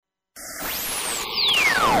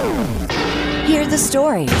the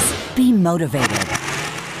stories. Be motivated.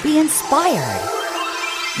 Be inspired.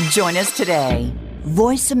 Join us today.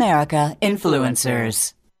 Voice America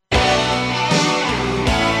Influencers.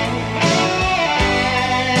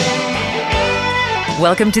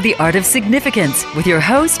 Welcome to The Art of Significance with your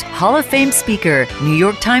host, Hall of Fame speaker, New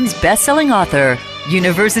York Times bestselling author,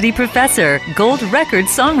 university professor, gold record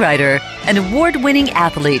songwriter, and award-winning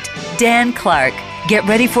athlete, Dan Clark. Get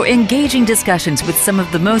ready for engaging discussions with some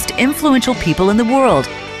of the most influential people in the world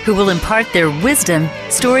who will impart their wisdom,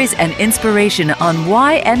 stories, and inspiration on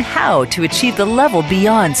why and how to achieve the level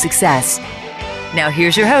beyond success. Now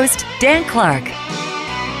here's your host, Dan Clark.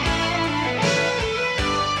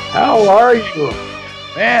 How are you?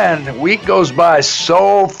 Man, the week goes by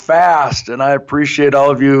so fast, and I appreciate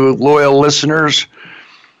all of you loyal listeners.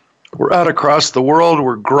 We're out across the world.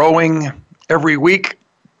 We're growing every week,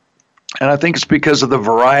 and I think it's because of the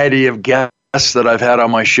variety of guests that I've had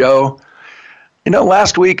on my show. You know,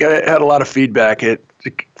 last week I had a lot of feedback. A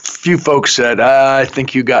few folks said, I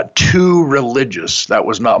think you got too religious. That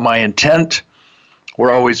was not my intent.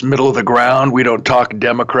 We're always middle of the ground. We don't talk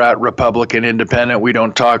Democrat, Republican, Independent. We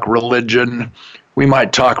don't talk religion. We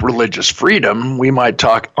might talk religious freedom. We might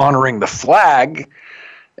talk honoring the flag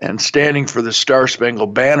and standing for the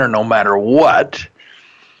Star-Spangled Banner no matter what.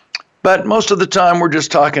 But most of the time, we're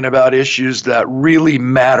just talking about issues that really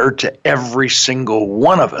matter to every single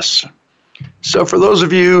one of us. So for those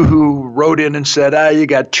of you who wrote in and said, you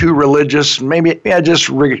got too religious, maybe just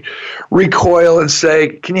recoil and say,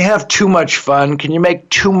 can you have too much fun? Can you make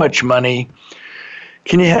too much money?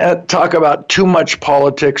 Can you talk about too much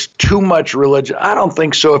politics, too much religion? I don't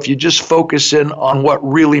think so. If you just focus in on what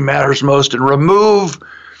really matters most and remove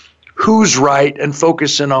who's right and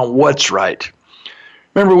focus in on what's right.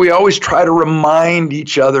 Remember, we always try to remind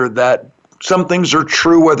each other that some things are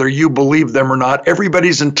true whether you believe them or not.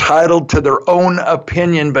 Everybody's entitled to their own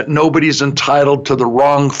opinion, but nobody's entitled to the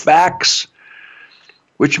wrong facts,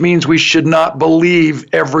 which means we should not believe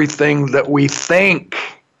everything that we think.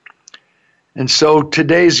 And so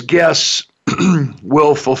today's guests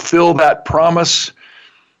will fulfill that promise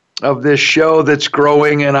of this show that's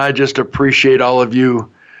growing, and I just appreciate all of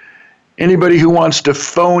you. Anybody who wants to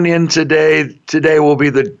phone in today will be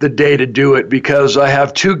the day to do it, because I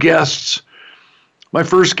have two guests. My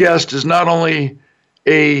first guest is not only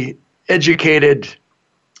a educated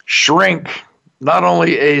shrink, not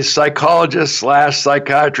only a psychologist /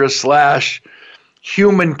 psychiatrist /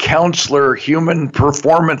 human counselor, human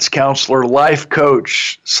performance counselor, life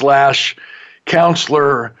coach /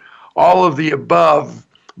 counselor, all of the above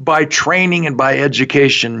by training and by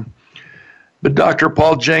education. But Dr.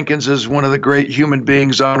 Paul Jenkins is one of the great human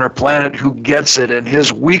beings on our planet who gets it. And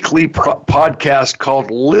his weekly podcast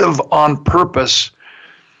called Live on Purpose,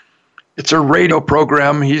 it's a radio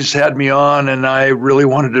program. He's had me on, and I really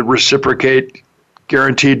wanted to reciprocate.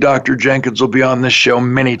 Guaranteed Dr. Jenkins will be on this show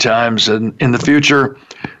many times in the future,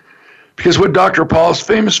 because what Dr. Paul is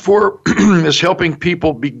famous for is helping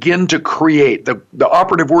people begin to create. The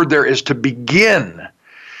operative word there is to begin.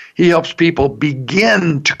 He helps people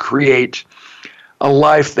begin to create a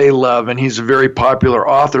life they love, and he's a very popular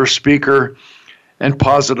author, speaker, and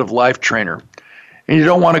positive life trainer. And you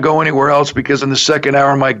don't want to go anywhere else, because in the second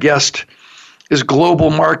hour, my guest is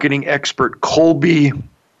global marketing expert Kolby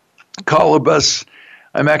Kolibas.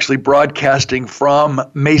 I'm actually broadcasting from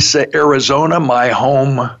Mesa, Arizona, my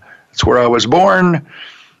home. It's where I was born.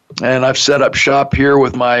 And I've set up shop here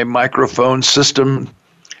with my microphone system,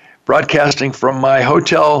 broadcasting from my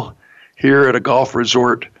hotel here at a golf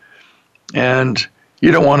resort. And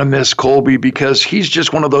you don't want to miss Kolby, because he's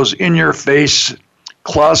just one of those in-your-face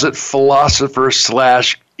closet philosopher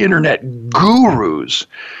 / internet gurus.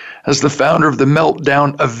 As the founder of the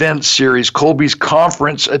Meltdown Event Series, Kolby's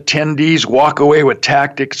conference attendees walk away with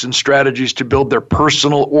tactics and strategies to build their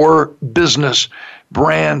personal or business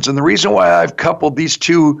brands. And the reason why I've coupled these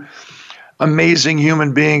two amazing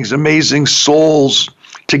human beings, amazing souls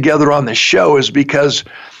together on this show is because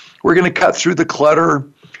we're going to cut through the clutter,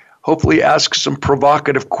 hopefully ask some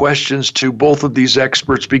provocative questions to both of these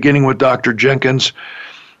experts, beginning with Dr. Jenkins,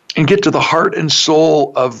 and get to the heart and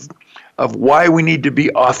soul of why we need to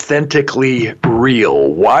be authentically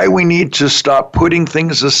real, why we need to stop putting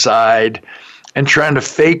things aside and trying to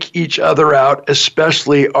fake each other out,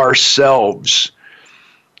 especially ourselves.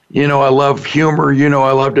 You know, I love humor. You know,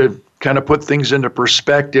 I love to kind of put things into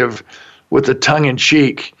perspective with a tongue in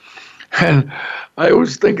cheek. And I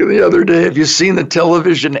was thinking the other day, have you seen the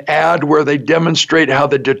television ad where they demonstrate how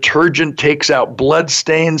the detergent takes out blood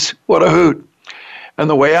stains? What a hoot. And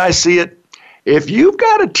the way I see it, If you've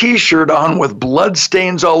got a t-shirt on with blood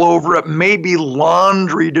stains all over it, maybe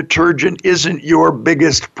laundry detergent isn't your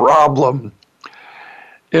biggest problem.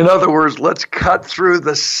 In other words, let's cut through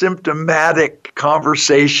the symptomatic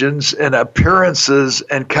conversations and appearances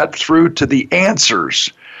and cut through to the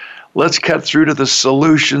answers. Let's cut through to the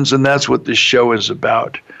solutions, and that's what this show is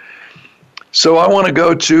about. So I want to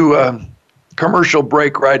go to a commercial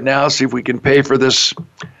break right now, see if we can pay for this,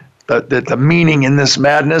 the meaning in this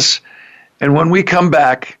madness. And when we come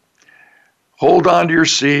back, hold on to your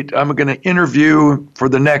seat. I'm going to interview for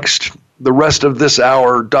the rest of this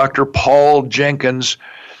hour, Dr. Paul Jenkins.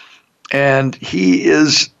 And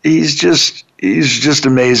he's just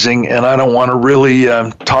amazing, and I don't want to really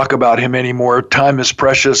talk about him anymore. Time is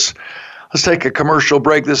precious. Let's take a commercial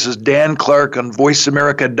break. This is Dan Clark on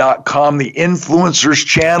voiceamerica.com, the Influencers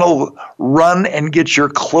channel. Run and get your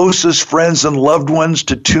closest friends and loved ones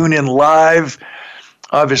to tune in live.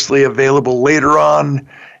 Obviously available later on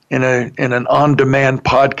in an on-demand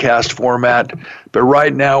podcast format. But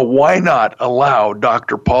right now, why not allow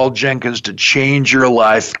Dr. Paul Jenkins to change your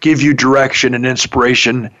life, give you direction and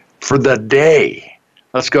inspiration for the day?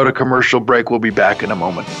 Let's go to commercial break. We'll be back in a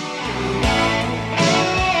moment.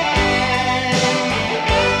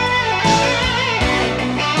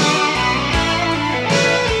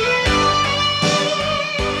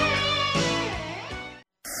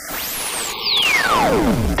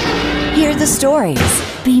 Hear the stories.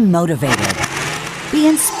 Be motivated. Be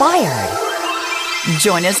inspired.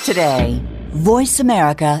 Join us today. Voice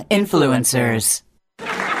America Influencers.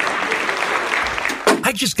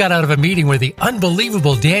 I just got out of a meeting where the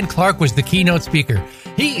unbelievable Dan Clark was the keynote speaker.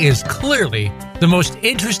 He is clearly the most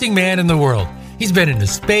interesting man in the world. He's been into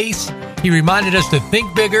space. He reminded us to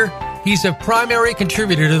think bigger. He's a primary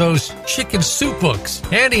contributor to those chicken soup books.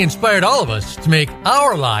 And he inspired all of us to make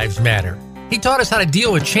our lives matter. He taught us how to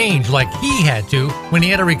deal with change like he had to when he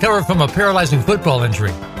had to recover from a paralyzing football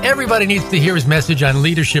injury. Everybody needs to hear his message on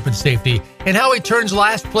leadership and safety and how he turns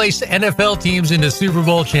last-place NFL teams into Super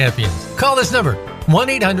Bowl champions. Call this number,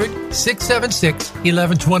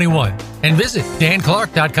 1-800-676-1121, and visit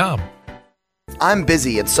danclark.com. I'm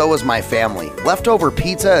busy and so is my family. Leftover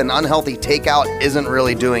pizza and unhealthy takeout isn't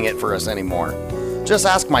really doing it for us anymore. Just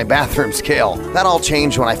ask my bathroom scale. That all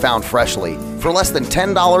changed when I found Freshly. For less than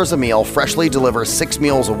 $10 a meal, Freshly delivers 6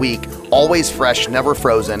 meals a week, always fresh, never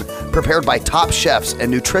frozen, prepared by top chefs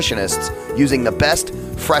and nutritionists using the best,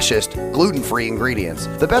 freshest, gluten-free ingredients.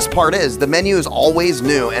 The best part is the menu is always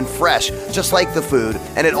new and fresh, just like the food,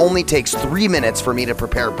 and it only takes 3 minutes for me to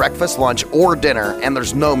prepare breakfast, lunch, or dinner, and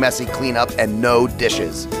there's no messy cleanup and no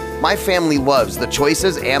dishes. My family loves the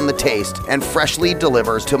choices and the taste, and Freshly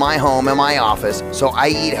delivers to my home and my office, so I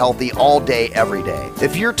eat healthy all day, every day.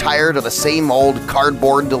 If you're tired of the same old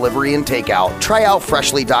cardboard delivery and takeout, try out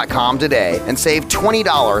Freshly.com today and save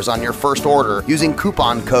 $20 on your first order using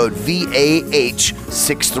coupon code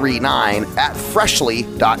VAH639 at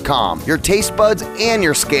Freshly.com. Your taste buds and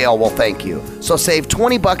your scale will thank you. So save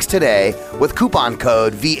 $20 today with coupon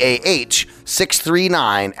code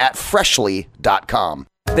VAH639 at Freshly.com.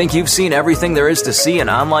 Think you've seen everything there is to see in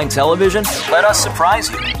online television? Let us surprise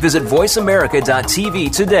you. Visit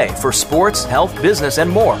voiceamerica.tv today for sports, health, business, and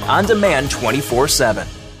more on demand 24/7.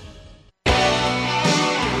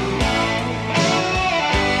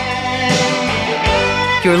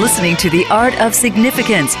 You're listening to The Art of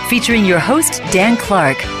Significance, featuring your host, Dan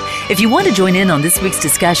Clark. If you want to join in on this week's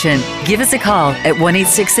discussion, give us a call at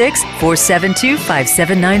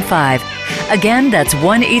 1-866-472-5795. Again, that's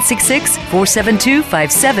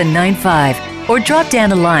 1-866-472-5795. Or drop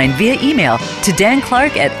Dan a line via email to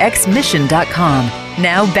danclark@xmission.com.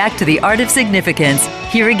 Now back to The Art of Significance.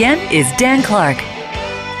 Here again is Dan Clark.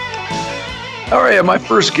 All right, my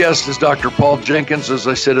first guest is Dr. Paul Jenkins. As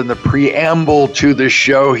I said in the preamble to this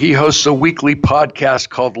show, he hosts a weekly podcast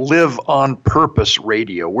called Live on Purpose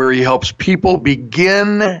Radio, where he helps people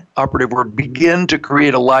begin, operative word, begin to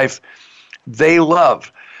create a life they love.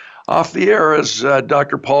 Off the air, as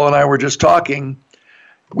Dr. Paul and I were just talking,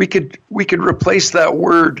 we could replace that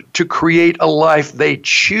word to create a life they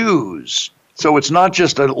choose. So it's not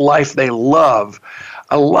just a life they love,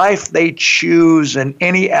 a life they choose in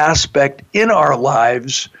any aspect in our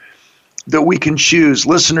lives that we can choose.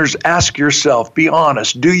 Listeners, ask yourself, be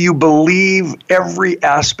honest, do you believe every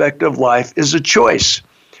aspect of life is a choice?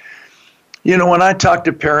 You know, when I talk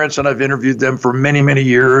to parents, and I've interviewed them for many, many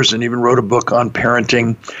years and even wrote a book on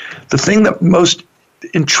parenting, the thing that most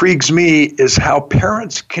intrigues me is how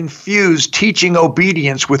parents confuse teaching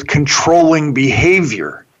obedience with controlling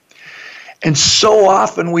behavior. And so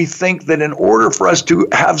often we think that in order for us to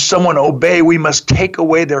have someone obey, we must take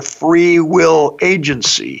away their free will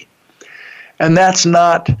agency. And that's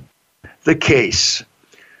not the case.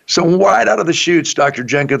 So right out of the chutes, Dr.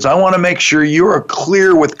 Jenkins, I want to make sure you are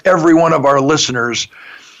clear with every one of our listeners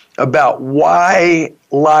about why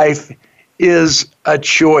life is a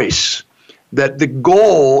choice. That the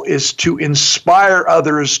goal is to inspire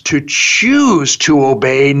others to choose to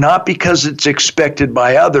obey, not because it's expected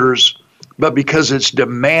by others, but because it's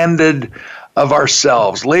demanded of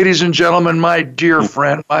ourselves. Ladies and gentlemen, my dear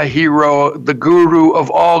friend, my hero, the guru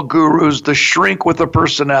of all gurus, the shrink with a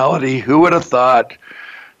personality, who would have thought?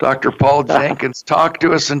 Dr. Paul Jenkins, talk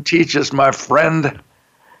to us and teach us, my friend.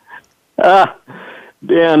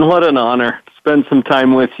 Dan, what an honor to spend some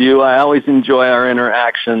time with you. I always enjoy our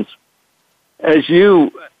interactions. As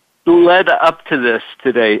you led up to this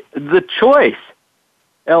today, the choice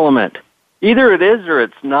element, either it is or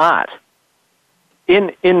it's not.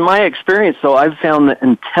 In my experience, though, I've found that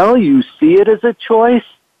until you see it as a choice,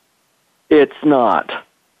 it's not.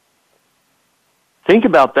 Think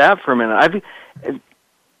about that for a minute.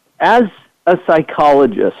 As a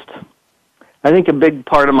psychologist, I think a big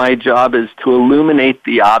part of my job is to illuminate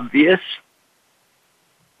the obvious.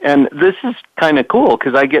 And this is kind of cool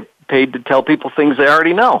because I get paid to tell people things they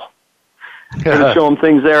already know, or to show them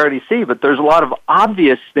things they already see. But there's a lot of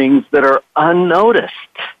obvious things that are unnoticed.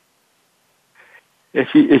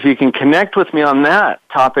 If you can connect with me on that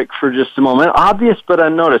topic for just a moment, obvious but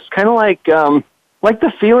unnoticed, kind of like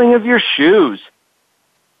the feeling of your shoes.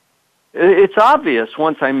 It's obvious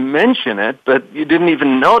once I mention it, but you didn't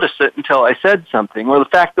even notice it until I said something. Or the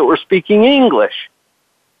fact that we're speaking English.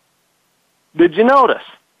 Did you notice?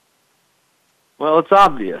 Well, it's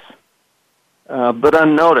obvious, but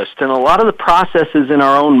unnoticed. And a lot of the processes in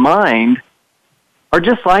our own mind are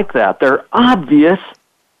just like that. They're obvious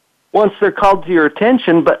once they're called to your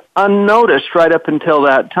attention, but unnoticed right up until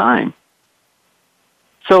that time.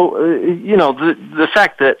 So, the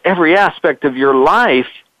fact that every aspect of your life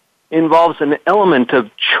involves an element of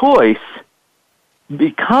choice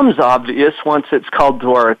becomes obvious once it's called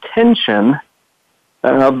to our attention.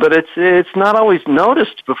 But it's not always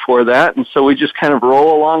noticed before that, and so we just kind of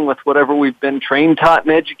roll along with whatever we've been trained, taught,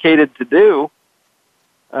 and educated to do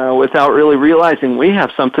without really realizing we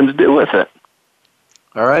have something to do with it.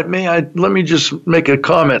 All right, let me just make a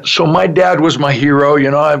comment. So my dad was my hero.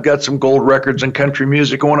 I've got some gold records in country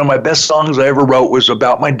music, and one of my best songs I ever wrote was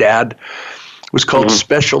about my dad. It was called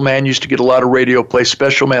Special Man. Used to get a lot of radio play.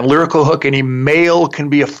 Special Man, lyrical hook. Any male can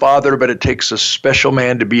be a father, but it takes a special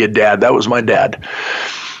man to be a dad. That was my dad.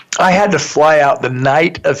 I had to fly out the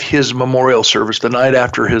night of his memorial service, the night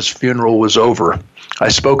after his funeral was over. I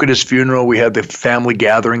spoke at his funeral. We had the family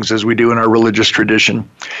gatherings as we do in our religious tradition.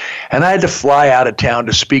 And I had to fly out of town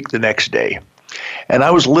to speak the next day. And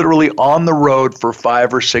I was literally on the road for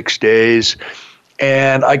 5 or 6 days.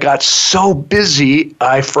 And I got so busy,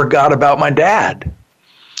 I forgot about my dad.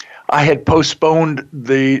 I had postponed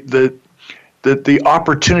the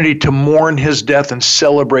opportunity to mourn his death and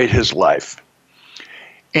celebrate his life.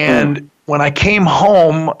 And when I came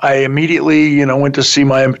home, I immediately, went to see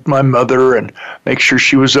my mother and make sure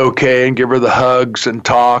she was okay and give her the hugs and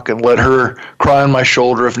talk and let her cry on my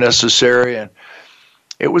shoulder if necessary. And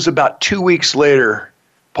it was about 2 weeks later,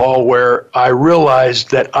 Paul, where I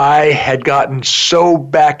realized that I had gotten so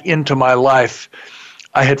back into my life,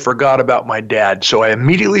 I had forgot about my dad. So I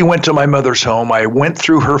immediately went to my mother's home. I went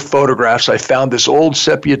through her photographs. I found this old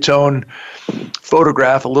sepia tone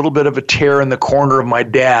photograph, a little bit of a tear in the corner of my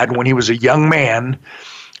dad when he was a young man.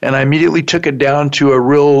 And I immediately took it down to a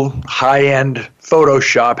real high-end photo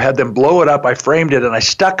shop, had them blow it up. I framed it, and I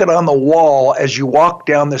stuck it on the wall as you walk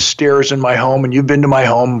down the stairs in my home, and you've been to my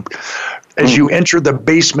home. As you enter the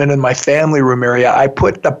basement in my family room area, I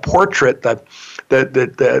put the portrait, the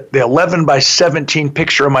 11 by 17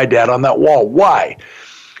 picture of my dad on that wall. Why?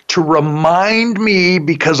 To remind me,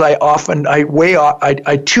 because I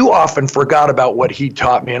too often forgot about what he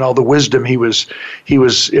taught me and all the wisdom he was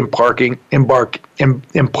imparting.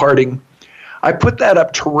 I put that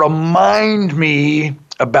up to remind me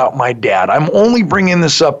about my dad. I'm only bringing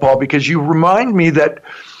this up, Paul, because you remind me that.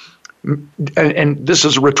 And this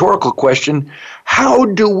is a rhetorical question, how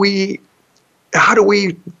do we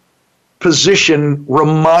position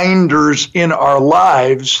reminders in our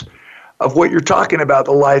lives of what you're talking about?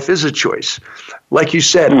 The life is a choice. Like you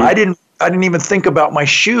said, I didn't even think about my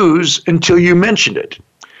shoes until you mentioned it.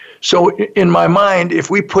 So in my mind, if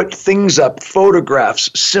we put things up, photographs,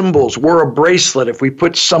 symbols, wore a bracelet, if we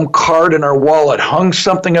put some card in our wallet, hung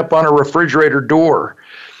something up on a refrigerator door,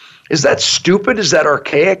 is that stupid? Is that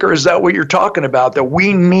archaic? Or is that what you're talking about? That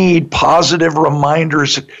we need positive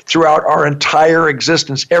reminders throughout our entire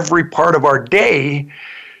existence, every part of our day,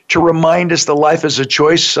 to remind us that life is a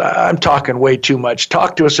choice? I'm talking way too much.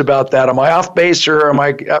 Talk to us about that. Am I off base, or am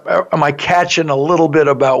I catching a little bit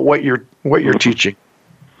about what you're teaching?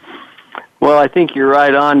 Well, I think you're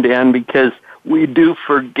right on, Dan, because we do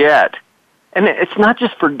forget. And it's not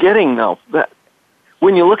just forgetting, though.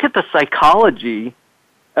 When you look at the psychology,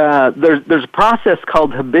 there's a process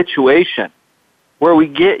called habituation, where we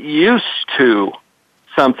get used to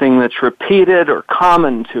something that's repeated or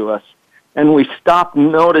common to us, and we stop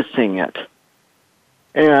noticing it.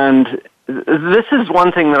 And this is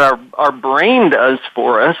one thing that our brain does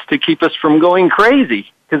for us to keep us from going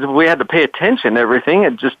crazy, because if we had to pay attention to everything,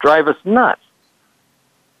 it'd just drive us nuts.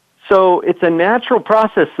 So it's a natural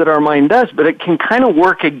process that our mind does, but it can kind of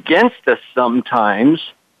work against us sometimes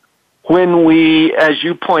when we, as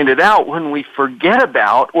you pointed out, when we forget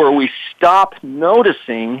about or we stop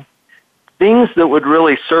noticing things that would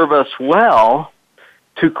really serve us well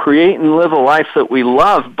to create and live a life that we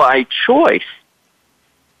love by choice.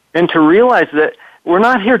 And to realize that we're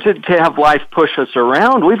not here to have life push us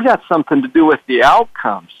around. We've got something to do with the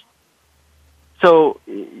outcomes. So,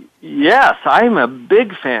 yes, I'm a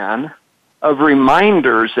big fan of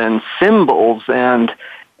reminders and symbols and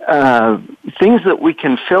things that we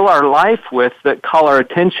can fill our life with that call our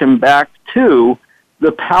attention back to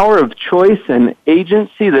the power of choice and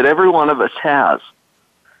agency that every one of us has.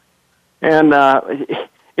 And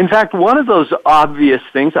in fact, one of those obvious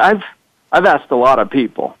things, I've asked a lot of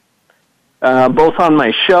people, both on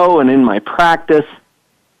my show and in my practice,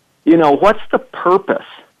 what's the purpose?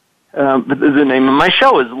 The name of my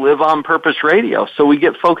show is Live on Purpose Radio, so we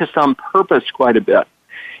get focused on purpose quite a bit.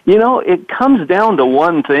 It comes down to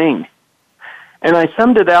one thing, and I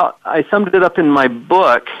summed it up in my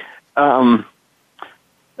book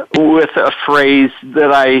with a phrase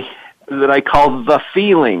that I call the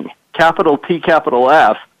feeling, capital T, capital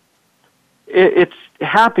F. It's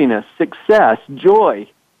happiness, success, joy.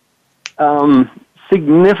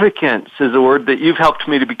 Significance is a word that you've helped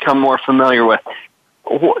me to become more familiar with.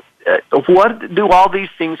 What do all these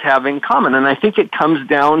things have in common? And I think it comes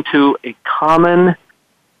down to a common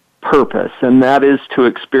purpose, and that is to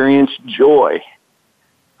experience joy.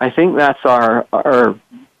 I think that's our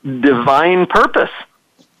divine purpose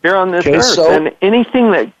here on this earth. And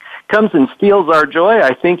anything that comes and steals our joy,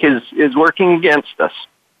 I think, is working against us.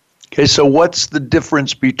 Okay, so what's the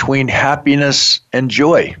difference between happiness and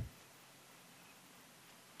joy?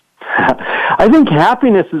 I think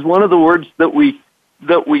happiness is one of the words that we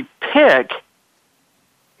pick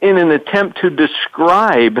in an attempt to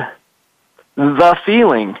describe the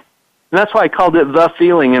feeling. And that's why I called it the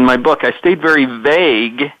feeling in my book. I stayed very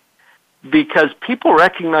vague because people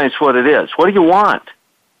recognize what it is. What do you want?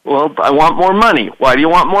 Well, I want more money. Why do you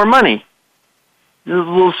want more money?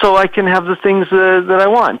 Well, so I can have the things that I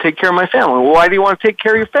want, take care of my family. Well, why do you want to take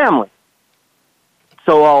care of your family?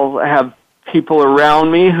 So I'll have people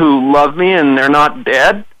around me who love me and they're not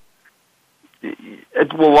dead.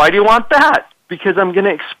 Well, why do you want that? Because I'm going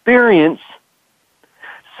to experience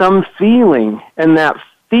some feeling, and that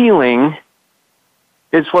feeling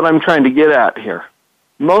is what I'm trying to get at here.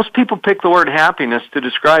 Most people pick the word happiness to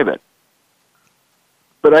describe it,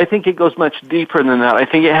 but I think it goes much deeper than that. I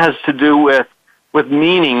think it has to do with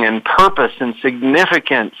meaning and purpose and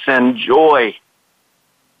significance and joy.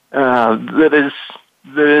 That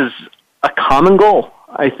is a common goal,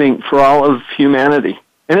 I think, for all of humanity.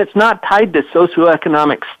 And it's not tied to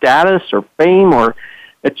socioeconomic status or fame or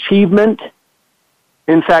achievement.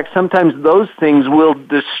 In fact, sometimes those things will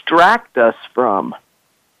distract us from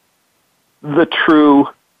the true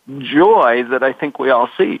joy that I think we all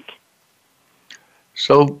seek.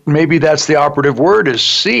 So maybe that's the operative word, is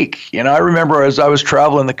seek. I remember as I was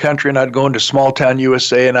traveling the country and I'd go into small town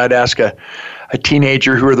USA and I'd ask a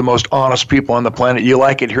teenager who are the most honest people on the planet, you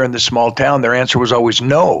like it here in this small town? Their answer was always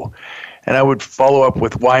no. And I would follow up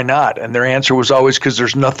with why not? And their answer was always because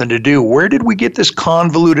there's nothing to do. Where did we get this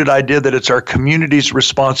convoluted idea that it's our community's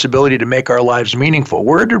responsibility to make our lives meaningful?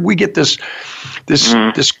 Where did we get this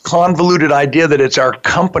convoluted idea that it's our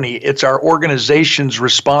company, it's our organization's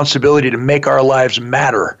responsibility to make our lives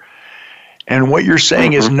matter? And what you're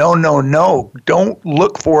saying is no. Don't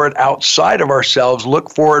look for it outside of ourselves.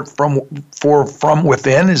 Look for it from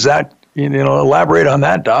within. Is that, elaborate on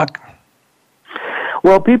that, Doc?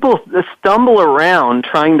 Well, people stumble around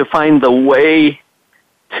trying to find the way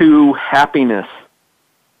to happiness.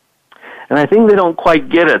 And I think they don't quite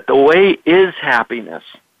get it. The way is happiness.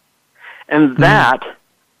 And that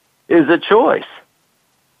is a choice.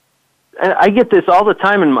 And I get this all the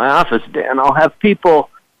time in my office, Dan. I'll have people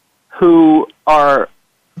who are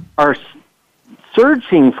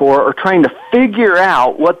searching for or trying to figure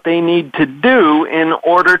out what they need to do in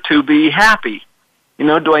order to be happy.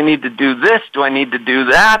 Do I need to do this? Do I need to do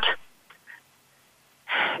that?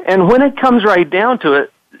 And when it comes right down to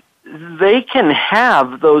it, they can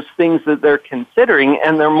have those things that they're considering,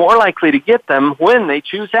 and they're more likely to get them when they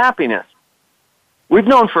choose happiness. We've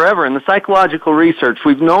known forever in the psychological research,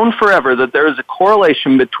 we've known forever that there is a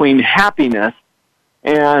correlation between happiness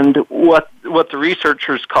and what the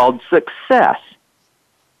researchers called success.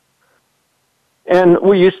 And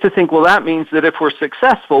we used to think, well, that means that if we're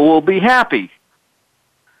successful, we'll be happy.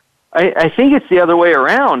 I think it's the other way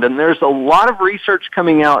around, and there's a lot of research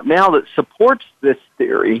coming out now that supports this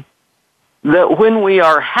theory that when we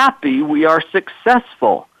are happy, we are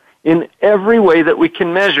successful in every way that we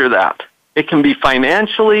can measure that. It can be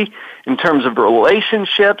financially, in terms of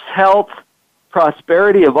relationships, health,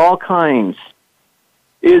 prosperity of all kinds,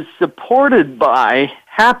 is supported by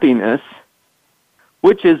happiness,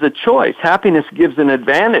 which is a choice. Happiness gives an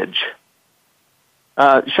advantage.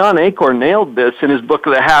 Sean Achor nailed this in his book,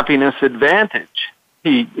 The Happiness Advantage.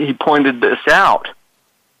 He pointed this out,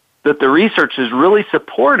 that the research is really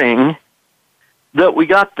supporting that we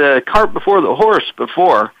got the cart before the horse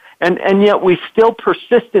before, and yet we still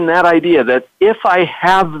persist in that idea that if I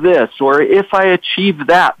have this or if I achieve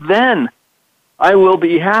that, then I will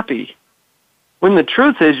be happy. When the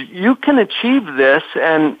truth is, you can achieve this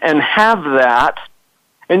and have that,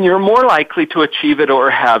 and you're more likely to achieve it or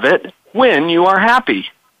have it when you are happy.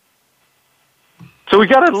 So we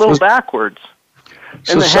got it a little backwards.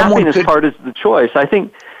 And the happiness part is the choice. I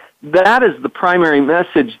think that is the primary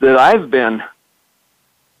message that I've been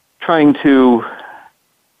trying to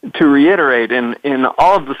reiterate in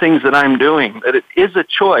all of the things that I'm doing, that it is a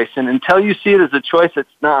choice, and until you see it as a choice, it's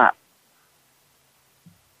not.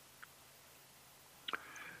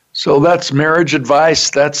 So that's marriage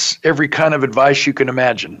advice. That's every kind of advice you can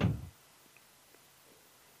imagine.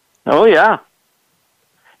 Oh, yeah.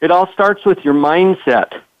 It all starts with your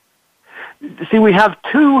mindset. See, we have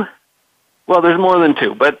there's more than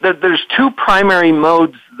two, but there's two primary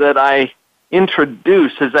modes that I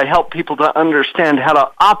introduce as I help people to understand how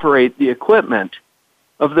to operate the equipment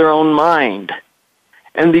of their own mind.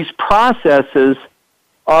 And these processes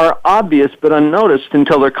are obvious but unnoticed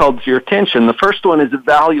until they're called to your attention. The first one is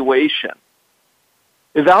evaluation.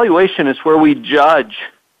 Evaluation is where we judge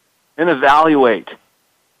and evaluate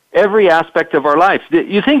every aspect of our life.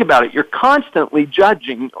 You think about it, you're constantly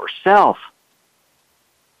judging yourself,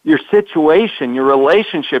 your situation, your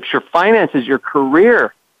relationships, your finances, your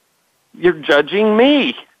career. You're judging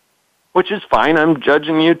me, which is fine. I'm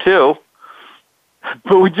judging you too.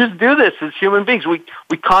 But we just do this as human beings.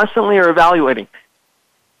 We constantly are evaluating.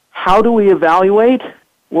 How do we evaluate?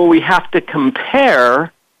 Well, we have to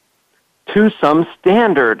compare to some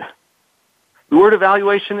standard. The word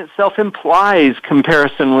evaluation itself implies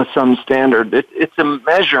comparison with some standard. It's a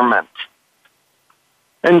measurement.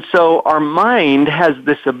 And so our mind has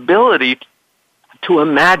this ability to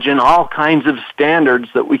imagine all kinds of standards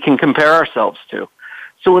that we can compare ourselves to.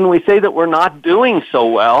 So when we say that we're not doing so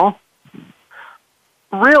well,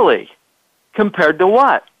 really, compared to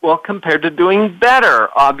what? Well, compared to doing better.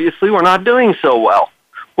 Obviously, we're not doing so well.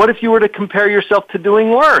 What if you were to compare yourself to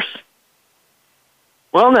doing worse?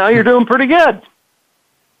 Well, now you're doing pretty good.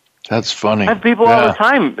 That's funny. I have people all the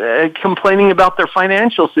time complaining about their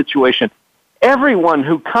financial situation. Everyone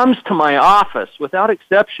who comes to my office, without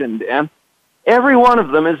exception, Dan, every one of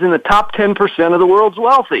them is in the top 10% of the world's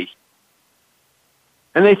wealthy.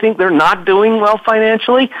 And they think they're not doing well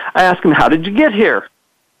financially. I ask them, how did you get here?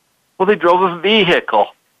 Well, they drove a vehicle.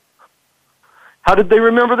 How did they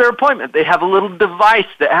remember their appointment? They have a little device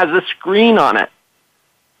that has a screen on it.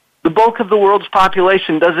 The bulk of the world's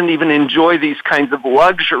population doesn't even enjoy these kinds of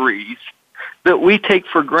luxuries that we take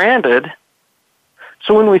for granted.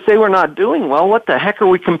 So when we say we're not doing well, what the heck are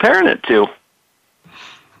we comparing it to?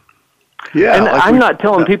 Yeah, and I'm not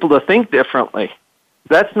telling people to think differently.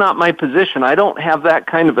 That's not my position. I don't have that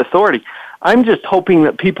kind of authority. I'm just hoping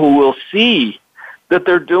that people will see that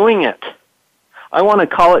they're doing it. I want to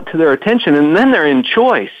call it to their attention, and then they're in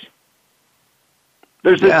choice.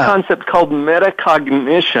 There's this concept called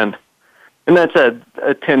metacognition, and that's a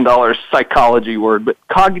 $10 psychology word, but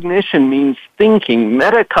cognition means thinking.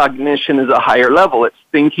 Metacognition is a higher level. It's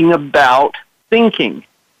thinking about thinking.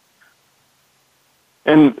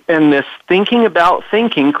 And this thinking about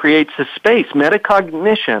thinking creates a space.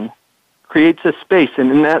 Metacognition creates a space, and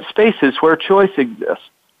in that space is where choice exists.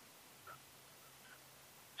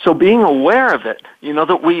 So being aware of it,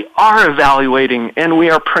 that we are evaluating and we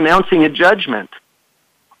are pronouncing a judgment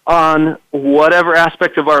on whatever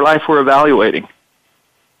aspect of our life we're evaluating.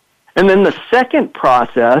 And then the second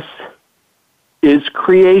process is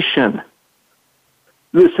creation.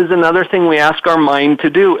 This is another thing we ask our mind to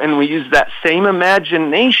do, and we use that same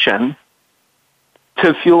imagination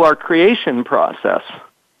to fuel our creation process.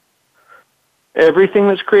 Everything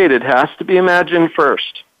that's created has to be imagined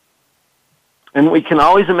first. And we can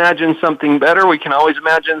always imagine something better. We can always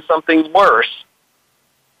imagine something worse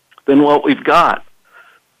than what we've got.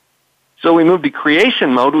 So we move to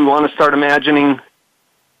creation mode. We want to start imagining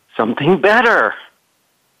something better.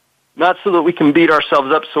 Not so that we can beat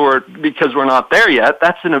ourselves up because we're not there yet.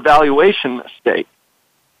 That's an evaluation mistake.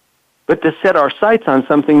 But to set our sights on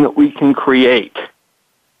something that we can create.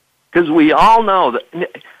 Because we all know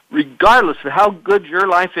that regardless of how good your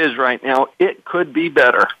life is right now, it could be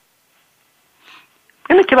better.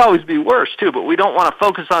 And it could always be worse, too, but we don't want to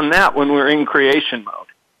focus on that when we're in creation mode.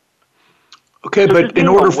 Okay, so but in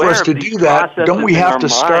order for us to do that, don't we have to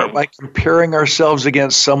start by comparing ourselves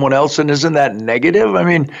against someone else? And isn't that negative? I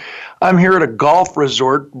mean, I'm here at a golf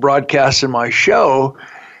resort broadcasting my show,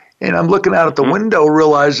 and I'm looking out at the window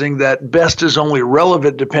realizing that best is only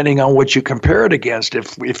relevant depending on what you compare it against.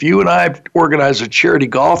 If you and I organize a charity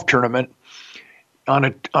golf tournament on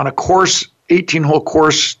a course, 18-hole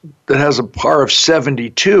course that has a par of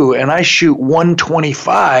 72, and I shoot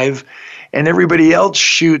 125, and everybody else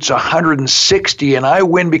shoots 160, and I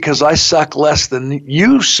win because I suck less than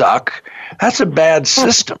you suck, that's a bad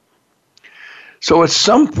system. So at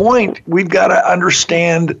some point, we've got to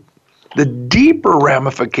understand the deeper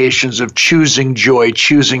ramifications of choosing joy,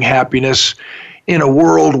 choosing happiness in a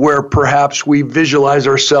world where perhaps we visualize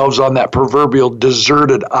ourselves on that proverbial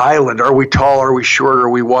deserted island. Are we tall? Are we short? Are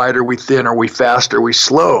we wide? Are we thin? Are we fast? Are we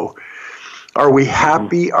slow? Are we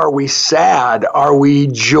happy? Are we sad? Are we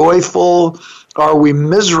joyful? Are we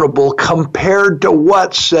miserable compared to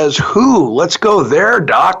what says who? Let's go there,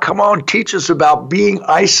 Doc. Come on, teach us about being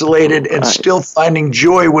isolated and still finding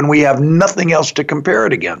joy when we have nothing else to compare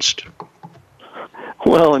it against.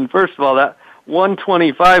 Well, and first of all, that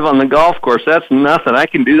 125 on the golf course, that's nothing. I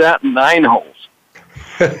can do that in 9 holes.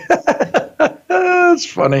 That's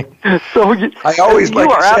funny. So I always you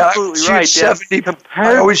are absolutely right. 70.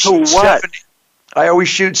 I always shoot 70. I always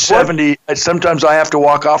shoot 70. Sometimes I have to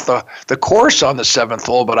walk off the course on the 7th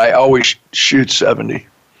hole, but I always shoot 70.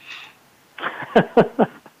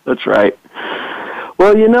 That's right.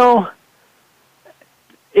 Well, you know,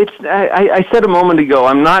 I said a moment ago,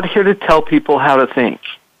 I'm not here to tell people how to think.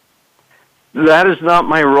 That is not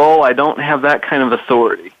my role. I don't have that kind of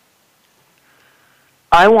authority.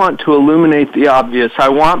 I want to illuminate the obvious. I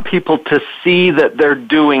want people to see that they're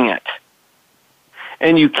doing it.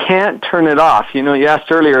 And you can't turn it off. You know, you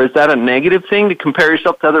asked earlier, is that a negative thing to compare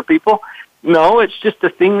yourself to other people? No, it's just a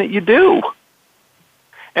thing that you do.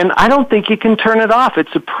 And I don't think you can turn it off.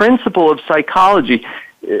 It's a principle of psychology.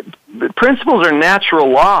 Principles are natural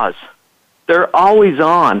laws. They're always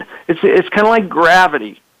on. It's kind of like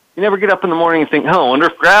gravity. You never get up in the morning and think, oh, I wonder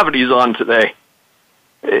if gravity's on today.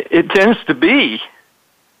 It tends to be.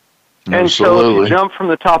 And so if you jump from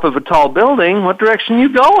the top of a tall building, what direction are you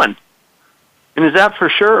going? And is that for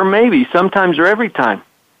sure or maybe, sometimes or every time?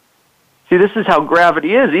 See, this is how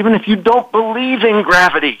gravity is. Even if you don't believe in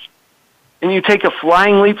gravity and you take a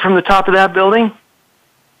flying leap from the top of that building,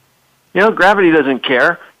 you know, gravity doesn't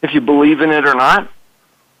care if you believe in it or not.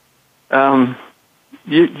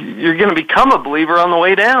 You're going to become a believer on the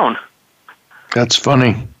way down. That's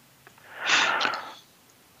funny.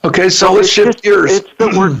 Okay, so let's shift gears. It's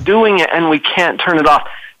that we're doing it and we can't turn it off.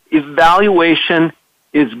 Evaluation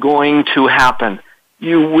is going to happen.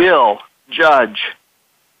 You will judge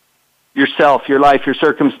yourself, your life, your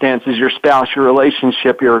circumstances, your spouse, your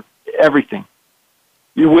relationship, your everything.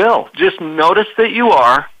 You will. Just notice that you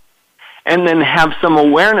are, and then have some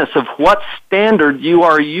awareness of what standard you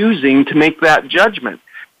are using to make that judgment.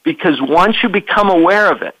 Because once you become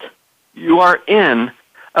aware of it, you are in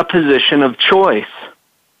a position of choice.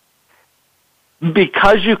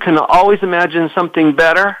 Because you can always imagine something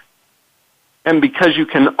better, and because you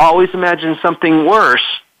can always imagine something worse,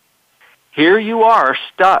 here you are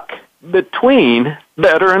stuck between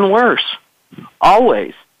better and worse.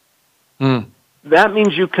 Always. That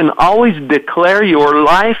means you can always declare your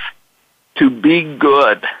life to be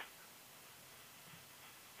good.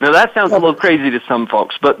 Now that sounds a little crazy to some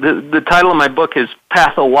folks, but the title of my book is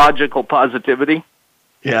Pathological Positivity.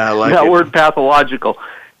 Yeah, I like that it. word pathological.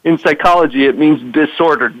 In psychology, it means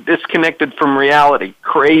disordered, disconnected from reality,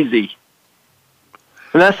 crazy.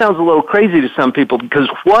 And that sounds a little crazy to some people because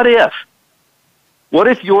what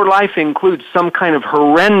if your life includes some kind of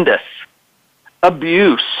horrendous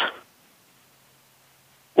abuse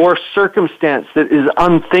or circumstance that is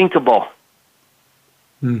unthinkable?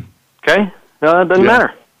 Okay? No, it doesn't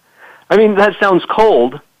matter. I mean, that sounds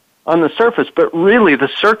cold on the surface, but really the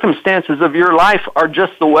circumstances of your life are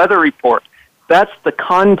just the weather report. That's the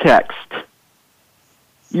context.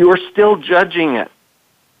 You're still judging it.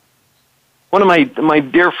 One of my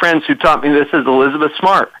dear friends who taught me this is Elizabeth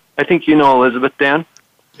Smart. I think you know Elizabeth, Dan.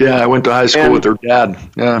 Yeah, I went to high school with her dad.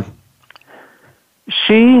 Yeah.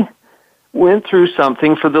 She went through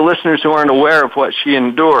something, for the listeners who aren't aware of what she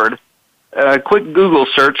endured. A quick Google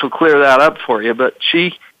search will clear that up for you, but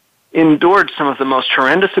she endured some of the most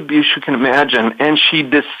horrendous abuse you can imagine, and she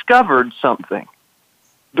discovered something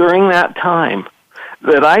during that time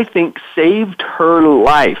that I think saved her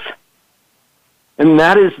life. And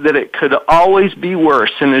that is that it could always be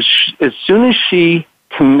worse. And as soon as she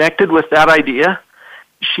connected with that idea,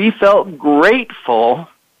 she felt grateful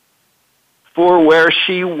for where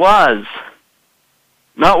she was.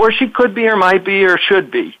 Not where she could be or might be or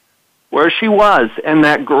should be. Where she was. And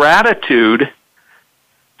that gratitude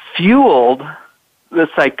fueled the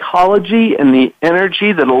psychology and the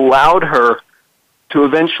energy that allowed her to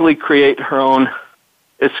eventually create her own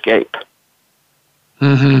escape.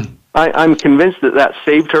 Mm-hmm. I'm convinced that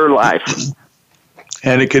saved her life.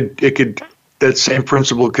 And it could that same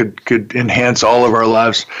principle could enhance all of our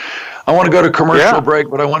lives. I want to go to commercial break,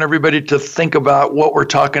 but I want everybody to think about what we're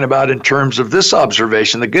talking about in terms of this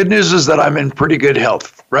observation. The good news is that I'm in pretty good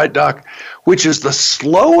health, right, Doc? Which is the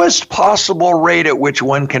slowest possible rate at which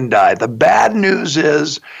one can die. The bad news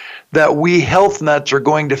is that we health nuts are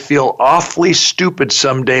going to feel awfully stupid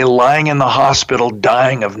someday lying in the hospital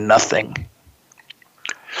dying of nothing.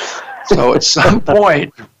 So at some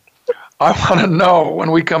point, I want to know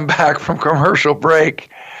when we come back from commercial break,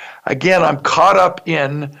 again, I'm caught up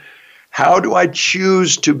in how do I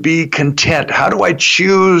choose to be content? How do I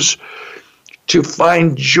choose to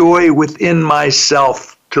find joy within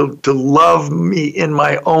myself, to love me in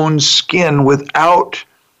my own skin without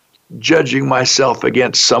judging myself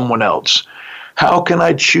against someone else? How can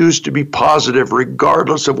I choose to be positive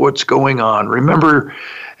regardless of what's going on? Remember,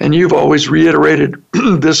 and you've always reiterated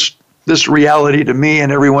this reality to me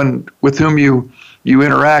and everyone with whom you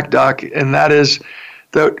interact, Doc, and that is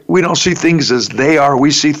that we don't see things as they are.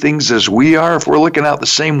 We see things as we are. If we're looking out the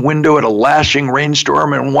same window at a lashing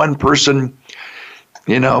rainstorm and one person,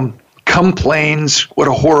 complains, what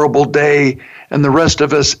a horrible day, and the rest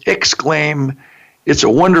of us exclaim, it's a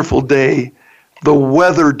wonderful day, the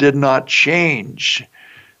weather did not change.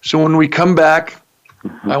 So when we come back,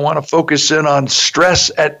 I want to focus in on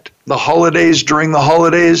stress at the holidays, during the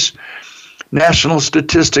holidays. National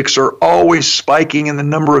statistics are always spiking in the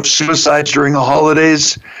number of suicides during the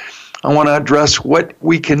holidays. I want to address what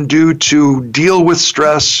we can do to deal with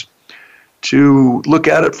stress, to look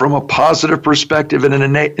at it from a positive perspective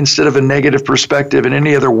and instead of a negative perspective, and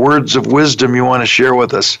any other words of wisdom you want to share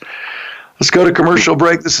with us. Let's go to commercial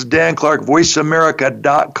break. This is Dan Clark,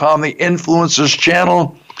 voiceamerica.com, the Influencers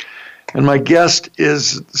channel. And my guest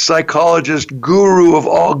is psychologist, guru of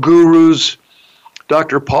all gurus,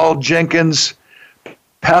 Dr. Paul Jenkins.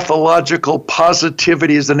 Pathological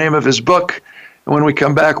Positivity is the name of his book. And when we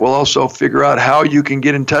come back, we'll also figure out how you can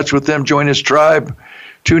get in touch with him, join his tribe,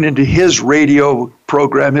 tune into his radio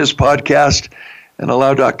program, his podcast, and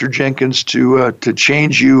allow Dr. Jenkins to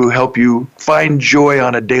change you, help you find joy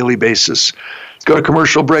on a daily basis. Let's go to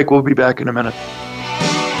commercial break. We'll be back in a minute.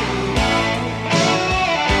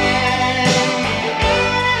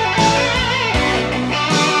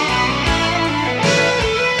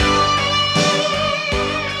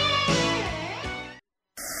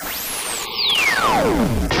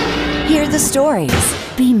 Hear the stories.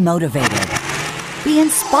 Be motivated. Be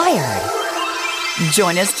inspired.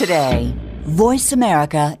 Join us today. Voice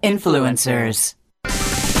America Influencers.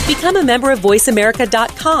 Become a member of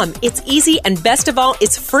voiceamerica.com. It's easy, and best of all,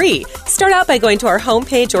 it's free. Start out by going to our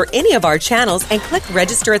homepage or any of our channels and click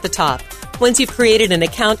register at the top. Once you've created an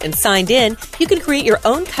account and signed in, you can create your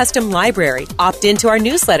own custom library, opt into our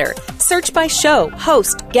newsletter, search by show,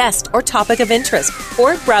 host, guest, or topic of interest,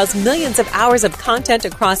 or browse millions of hours of content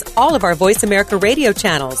across all of our Voice America radio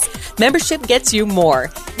channels. Membership gets you more.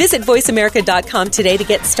 Visit voiceamerica.com today to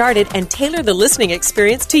get started and tailor the listening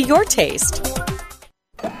experience to your taste.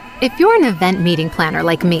 If you're an event meeting planner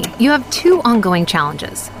like me, you have two ongoing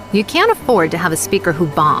challenges. You can't afford to have a speaker who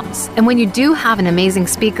bombs. And when you do have an amazing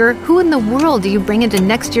speaker, who in the world do you bring into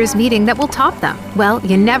next year's meeting that will top them? Well,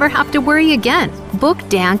 you never have to worry again. Book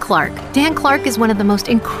Dan Clark. Dan Clark is one of the most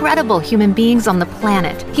incredible human beings on the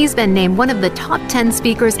planet. He's been named one of the top 10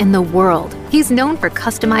 speakers in the world. He's known for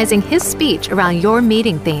customizing his speech around your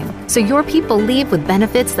meeting theme, so your people leave with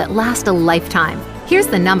benefits that last a lifetime. Here's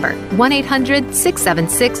the number,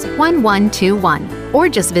 1-800-676-1121, or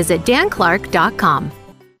just visit danclark.com.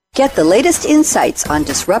 Get the latest insights on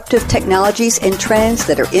disruptive technologies and trends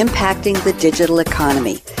that are impacting the digital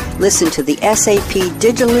economy. Listen to the SAP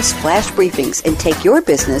Digitalist Flash Briefings and take your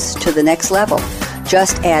business to the next level.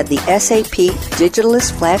 Just add the SAP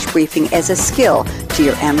Digitalist Flash Briefing as a skill to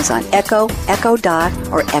your Amazon Echo, Echo Dot,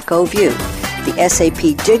 or Echo View. The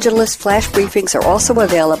SAP Digitalist Flash Briefings are also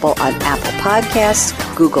available on Apple Podcasts,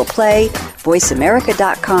 Google Play,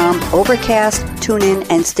 VoiceAmerica.com, Overcast, TuneIn,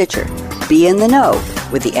 and Stitcher. Be in the know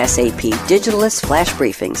with the SAP Digitalist Flash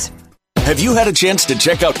Briefings. Have you had a chance to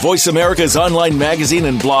check out Voice America's online magazine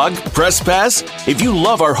and blog, Press Pass? If you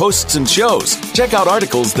love our hosts and shows, check out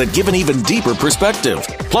articles that give an even deeper perspective.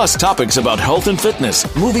 Plus topics about health and fitness,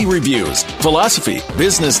 movie reviews, philosophy,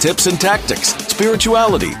 business tips and tactics,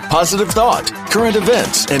 spirituality, positive thought, current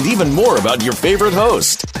events, and even more about your favorite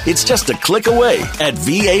host. It's just a click away at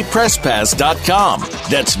vapresspass.com.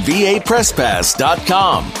 That's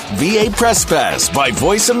vapresspass.com. VA Press Pass by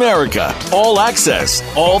Voice America. All access,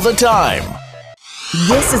 all the time.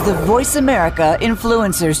 This is the Voice America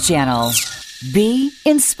Influencers Channel. Be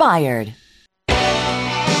inspired.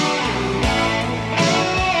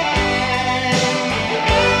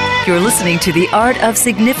 You're listening to The Art of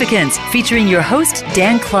Significance, featuring your host,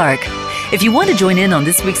 Dan Clark. If you want to join in on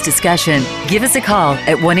this week's discussion, give us a call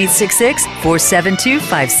at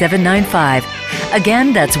 1-866-472-5795.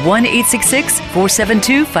 Again, that's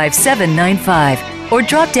 1-866-472-5795. Or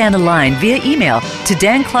drop Dan a line via email to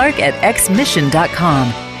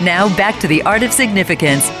danclark@xmission.com. Now back to The Art of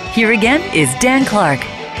Significance. Here again is Dan Clark.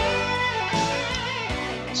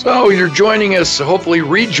 So you're joining us, hopefully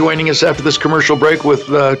rejoining us after this commercial break with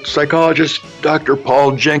psychologist Dr.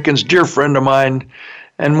 Paul Jenkins, dear friend of mine,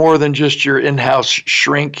 and more than just your in-house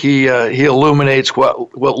shrink. He illuminates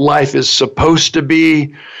what life is supposed to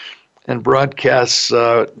be and broadcasts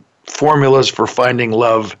formulas for finding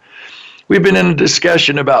love. We've been in a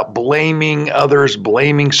discussion about blaming others,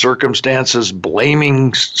 blaming circumstances,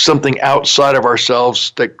 blaming something outside of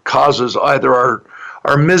ourselves that causes either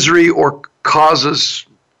our misery or causes,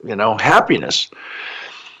 happiness.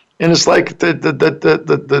 And it's like the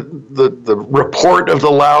report of the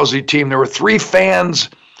lousy team. There were 3 fans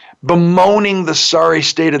bemoaning the sorry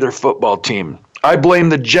state of their football team. I blame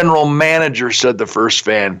the general manager, said the first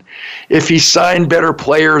fan. If he signed better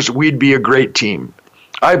players, we'd be a great team.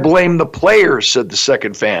 I blame the players, said the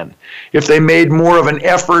second fan. If they made more of an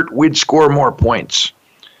effort, we'd score more points.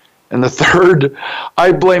 And the third,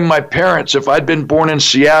 I blame my parents. If I'd been born in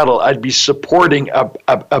Seattle, I'd be supporting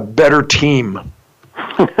a better team.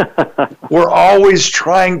 We're always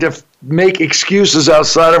trying to make excuses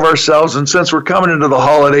outside of ourselves. And since we're coming into the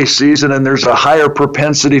holiday season and there's a higher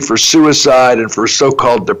propensity for suicide and for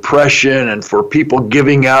so-called depression and for people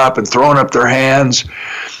giving up and throwing up their hands,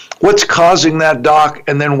 what's causing that, Doc?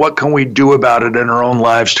 And then what can we do about it in our own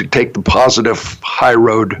lives to take the positive high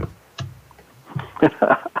road?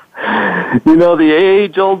 The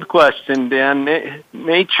age-old question, Dan,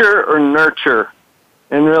 nature or nurture?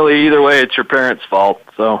 And really, either way, it's your parents' fault.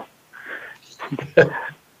 So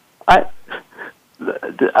I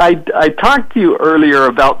talked to you earlier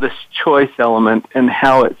about this choice element and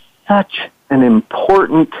how it's such an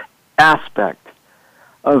important aspect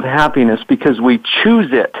of happiness because we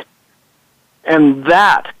choose it. And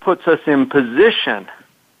that puts us in position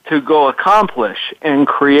to go accomplish and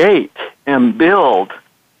create and build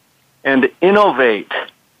and innovate.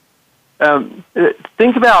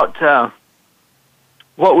 Think about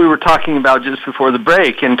what we were talking about just before the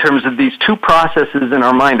break in terms of these 2 processes in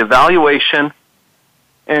our mind, evaluation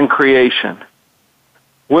and creation.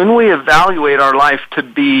 When we evaluate our life to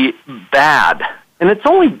be bad, and it's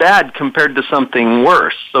only bad compared to something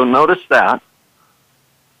worse, so notice that,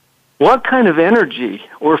 what kind of energy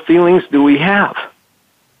or feelings do we have?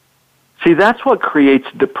 See, that's what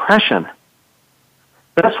creates depression.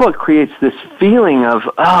 That's what creates this feeling of,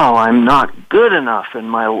 I'm not good enough and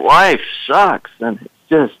my life sucks and it's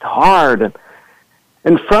just hard.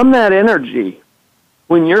 And from that energy,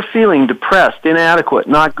 when you're feeling depressed, inadequate,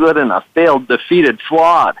 not good enough, failed, defeated,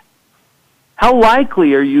 flawed, how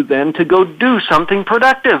likely are you then to go do something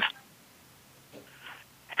productive?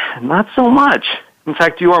 Not so much. In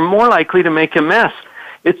fact, you are more likely to make a mess.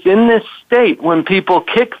 It's in this state when people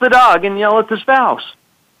kick the dog and yell at the spouse.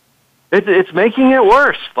 It's making it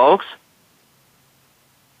worse, folks.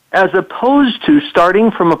 As opposed to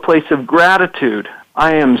starting from a place of gratitude,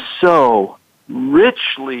 I am so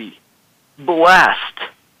richly blessed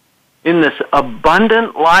in this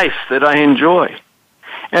abundant life that I enjoy.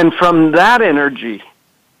 And from that energy,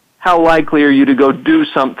 how likely are you to go do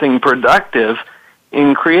something productive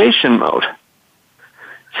in creation mode.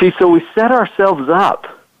 See, so we set ourselves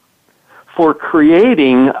up for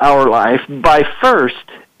creating our life by first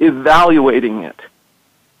evaluating it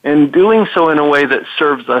and doing so in a way that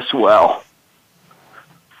serves us well.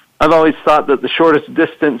 I've always thought that the shortest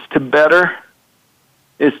distance to better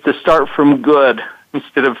is to start from good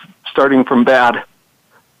instead of starting from bad.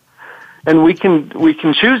 And we can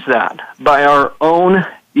choose that by our own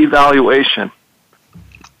evaluation.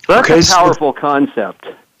 So that's a powerful concept.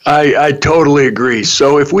 I totally agree.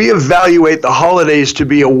 So if we evaluate the holidays to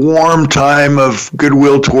be a warm time of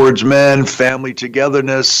goodwill towards men, family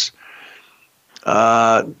togetherness,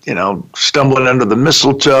 stumbling under the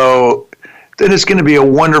mistletoe, then it's going to be a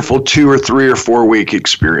wonderful 2 or 3 or 4 week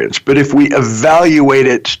experience. But if we evaluate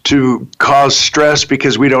it to cause stress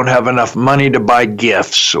because we don't have enough money to buy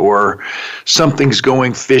gifts or something's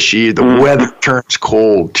going fishy, the weather turns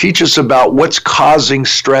cold, teach us about what's causing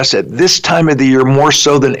stress at this time of the year more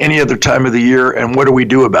so than any other time of the year, and what do we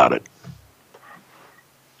do about it?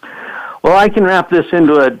 Well, I can wrap this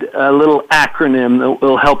into a little acronym that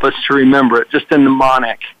will help us to remember it, just a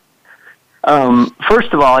mnemonic.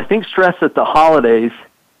 First of all, I think stress at the holidays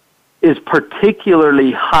is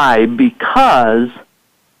particularly high because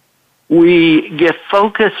we get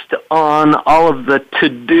focused on all of the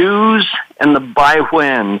to-dos and the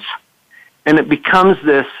by-whens, and it becomes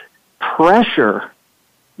this pressure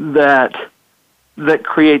that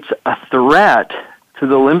creates a threat to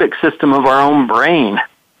the limbic system of our own brain.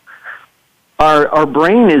 Our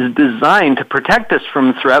brain is designed to protect us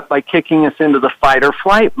from threat by kicking us into the fight or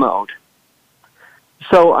flight mode.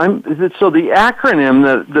 So the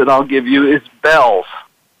acronym that I'll give you is BELLS.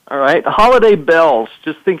 All right, holiday bells.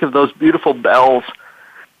 Just think of those beautiful bells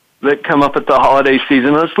that come up at the holiday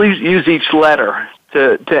season. Let's use each letter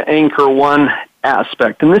to anchor one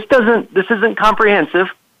aspect. And this isn't comprehensive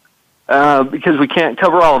because we can't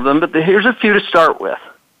cover all of them. But here's a few to start with.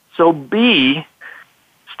 So B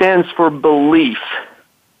stands for belief,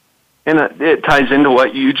 and it ties into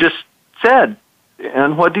what you just said.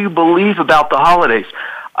 And what do you believe about the holidays?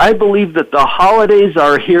 I believe that the holidays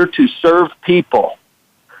are here to serve people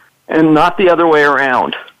and not the other way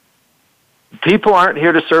around. People aren't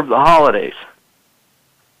here to serve the holidays.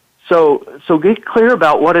 So get clear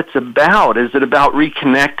about what it's about. Is it about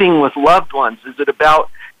reconnecting with loved ones? Is it about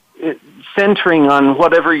centering on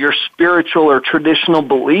whatever your spiritual or traditional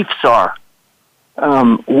beliefs are?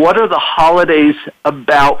 What are the holidays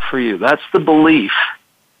about for you? That's the belief.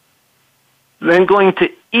 Then going to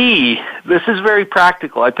E, this is very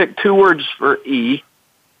practical. I picked 2 words for E,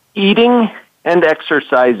 eating and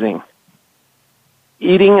exercising.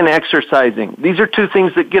 Eating and exercising. These are 2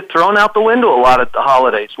 things that get thrown out the window a lot at the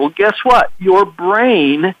holidays. Well, guess what? Your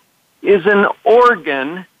brain is an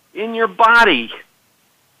organ in your body.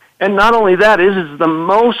 And not only that, it is the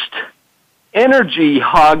most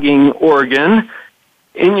energy-hogging organ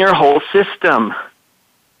in your whole system.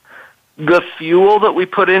 The fuel that we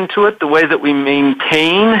put into it, the way that we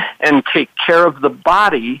maintain and take care of the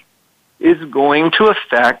body, is going to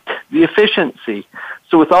affect the efficiency.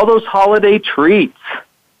 So with all those holiday treats,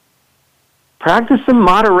 practice some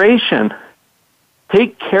moderation.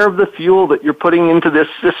 Take care of the fuel that you're putting into this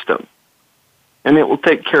system, and it will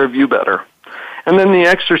take care of you better. And then the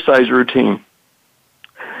exercise routine.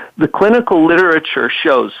 The clinical literature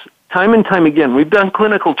shows, time and time again, we've done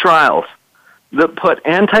clinical trials that put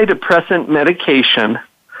antidepressant medication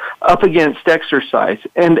up against exercise,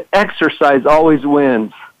 and exercise always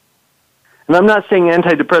wins. And I'm not saying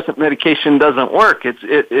antidepressant medication doesn't work.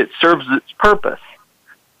 It serves its purpose.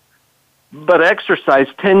 But exercise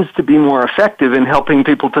tends to be more effective in helping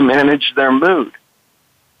people to manage their mood.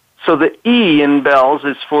 So the E in BELLS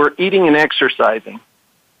is for eating and exercising.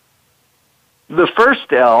 The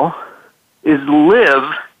first L is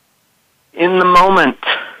live in the moment.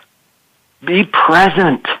 Be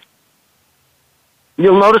present.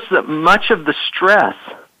 You'll notice that much of the stress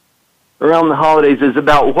around the holidays is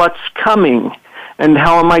about what's coming and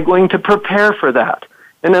how am I going to prepare for that,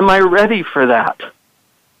 and am I ready for that?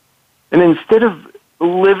 And instead of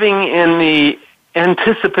living in the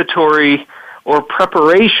anticipatory or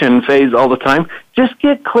preparation phase all the time, just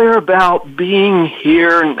get clear about being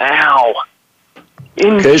here now.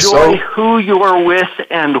 Enjoy who you're with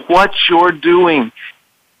and what you're doing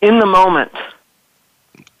in the moment.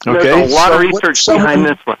 There's a lot of research behind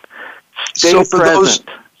this one. Stay present.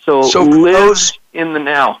 So live in the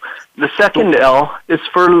now. The second L is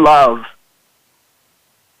for love.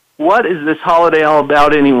 What is this holiday all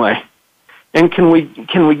about anyway? And can we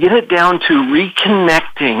get it down to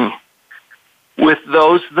reconnecting with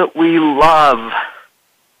those that we love?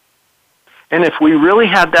 And if we really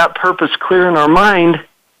had that purpose clear in our mind,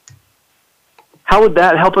 how would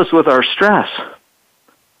that help us with our stress?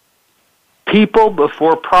 People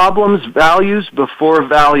before problems, values before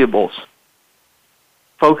valuables.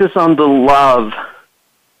 Focus on the love.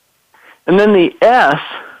 And then the S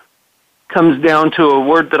comes down to a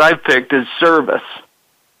word that I've picked is service.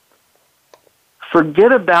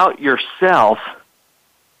 Forget about yourself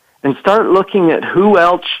and start looking at who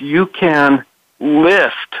else you can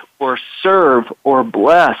lift or serve or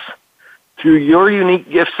bless through your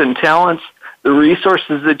unique gifts and talents, the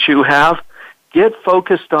resources that you have. Get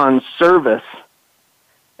focused on service.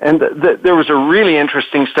 And there was a really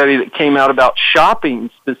interesting study that came out about shopping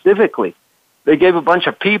specifically. They gave a bunch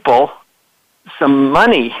of people some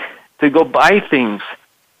money to go buy things.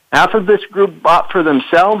 Half of this group bought for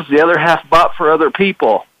themselves, the other half bought for other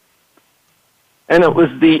people. And it was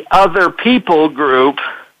the other people group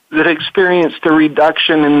that experienced a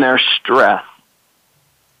reduction in their stress.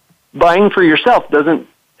 Buying for yourself doesn't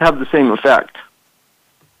have the same effect.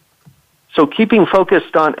 So keeping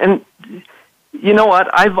focused on, and you know what,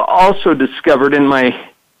 I've also discovered in my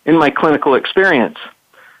clinical experience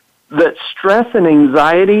that stress and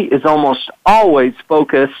anxiety is almost always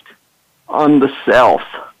focused on the self.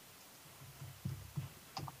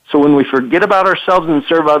 So when we forget about ourselves and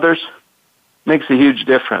serve others, it makes a huge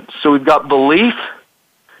difference. So we've got belief,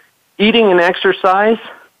 eating and exercise,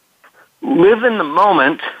 live in the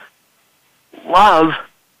moment, love,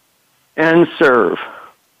 and serve.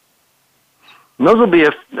 And those will be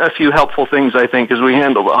a few helpful things, I think, as we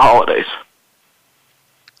handle the holidays.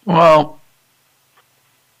 Well,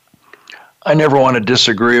 I never want to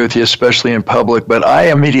disagree with you, especially in public, but I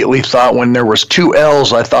immediately thought when there was 2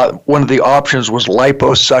 L's, I thought one of the options was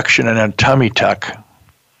liposuction and a tummy tuck.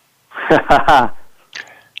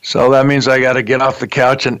 So that means I got to get off the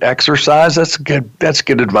couch and exercise. That's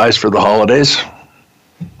good advice for the holidays.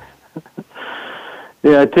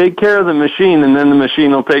 Yeah, take care of the machine, and then the machine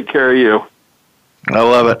will take care of you. I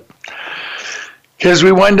love it. As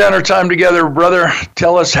we wind down our time together, brother,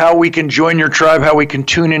 tell us how we can join your tribe, how we can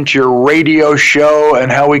tune into your radio show,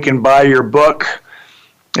 and how we can buy your book.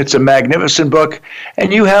 It's a magnificent book.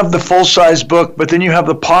 And you have the full-size book, but then you have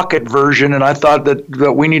the pocket version, and I thought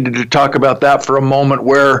that we needed to talk about that for a moment,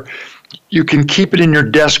 where you can keep it in your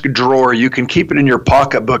desk drawer, you can keep it in your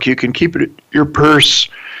pocketbook, you can keep it in your purse,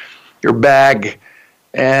 your bag,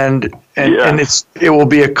 and it will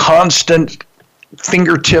be a constant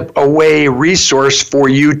fingertip away resource for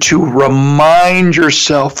you to remind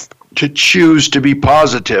yourself to choose to be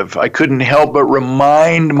positive. I couldn't help but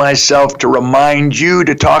remind myself to remind you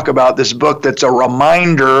to talk about this book that's a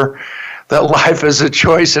reminder that life is a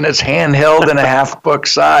choice, and it's handheld and a half book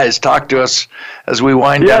size. Talk to us as we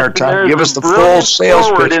wind down our time. Give us the full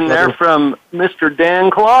sales pitch in there from Mr.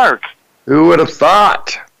 Dan Clark. Who would have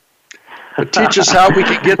thought? But teach us how we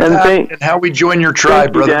can get that and how we join your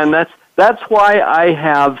tribe, brother. Dan. That's why I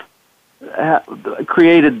have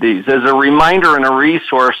created these as a reminder and a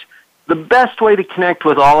resource. The best way to connect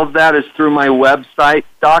with all of that is through my website,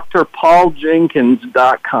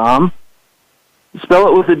 drpauljenkins.com. Spell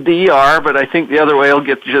it with a DR, but I think the other way will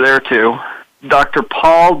get you there too.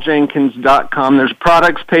 drpauljenkins.com. There's a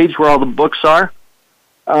products page where all the books are.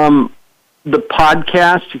 The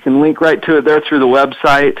podcast, you can link right to it there through the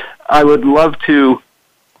website. I would love to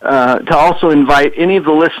also invite any of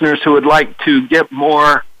the listeners who would like to get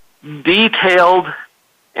more detailed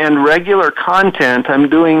and regular content. I'm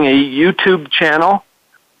doing a YouTube channel,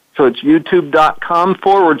 so it's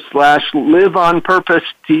youtube.com/Live on Purpose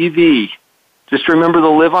TV. Just remember the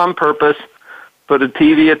Live on Purpose, put a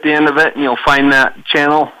TV at the end of it, and you'll find that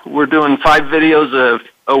channel. We're doing 5 videos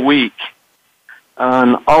a week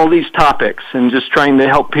on all these topics and just trying to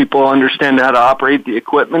help people understand how to operate the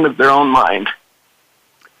equipment of their own mind.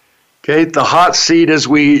 Okay, the hot seat as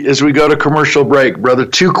we go to commercial break, brother.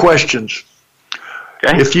 2 questions.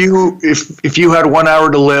 Okay. If you had 1 hour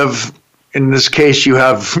to live, in this case you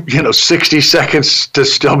have 60 seconds to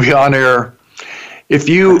still be on air.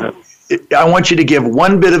 I want you to give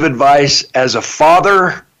one bit of advice as a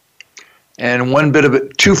father, and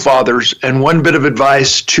 2 fathers, and one bit of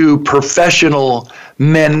advice to professional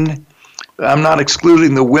men. I'm not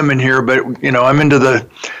excluding the women here, but I'm into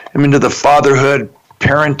the fatherhood,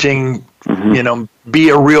 parenting, be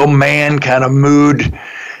a real man kind of mood.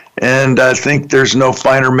 And I think there's no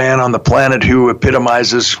finer man on the planet who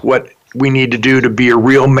epitomizes what we need to do to be a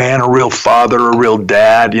real man, a real father, a real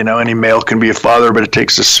dad. Any male can be a father, but it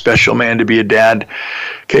takes a special man to be a dad.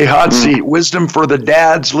 Okay, hot seat. Wisdom for the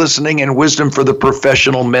dads listening and wisdom for the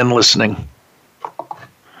professional men listening.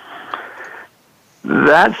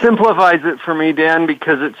 That simplifies it for me, Dan,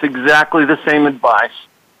 because it's exactly the same advice.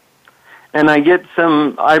 And I get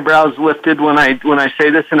some eyebrows lifted when I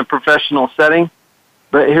say this in a professional setting,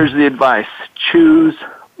 but here's the advice. Choose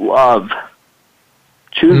love.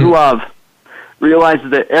 Choose love. Realize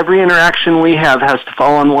that every interaction we have has to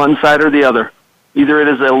fall on one side or the other. Either it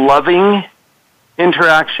is a loving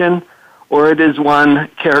interaction or it is one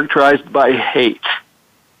characterized by hate.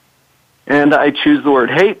 And I choose the word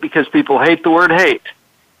hate because people hate the word hate.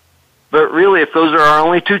 But really, if those are our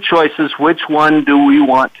only two choices, which one do we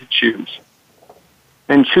want to choose?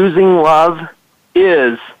 And choosing love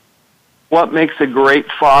is what makes a great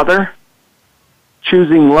father.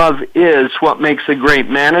 Choosing love is what makes a great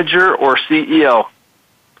manager or CEO.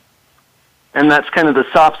 And that's kind of the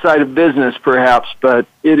soft side of business, perhaps, but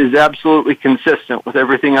it is absolutely consistent with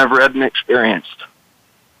everything I've read and experienced.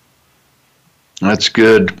 That's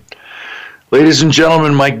good. Ladies and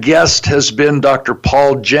gentlemen, my guest has been Dr.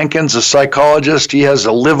 Paul Jenkins, a psychologist. He has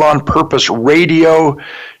a Live on Purpose radio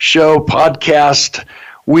show, podcast,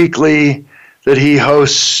 weekly, that he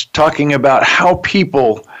hosts, talking about how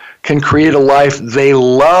people can create a life they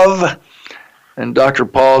love. And Dr.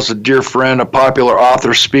 Paul is a dear friend, a popular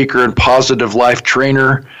author, speaker, and positive life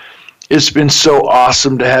trainer. It's been so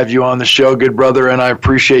awesome to have you on the show, good brother, and I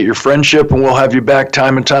appreciate your friendship, and we'll have you back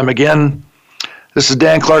time and time again. This is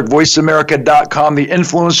Dan Clark, voiceamerica.com, the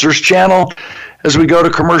Influencers channel. As we go to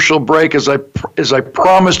commercial break, as I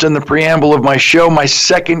promised in the preamble of my show, my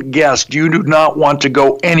second guest, you do not want to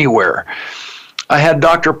go anywhere. I had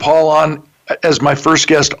Dr. Paul on as my first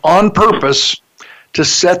guest on purpose to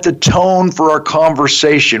set the tone for our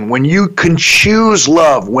conversation. When you can choose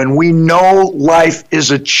love, when we know life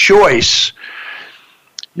is a choice,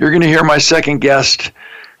 you're going to hear my second guest,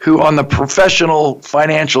 who on the professional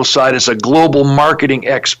financial side is a global marketing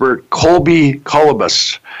expert, Kolby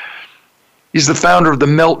Kolibas. He's the founder of the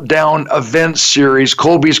Meltdown Event Series.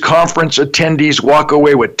 Kolby's conference attendees walk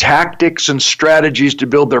away with tactics and strategies to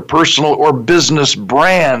build their personal or business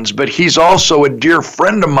brands, but he's also a dear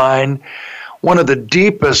friend of mine, one of the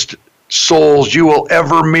deepest souls you will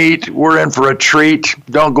ever meet. We're in for a treat.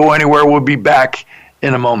 Don't go anywhere. We'll be back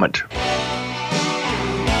in a moment.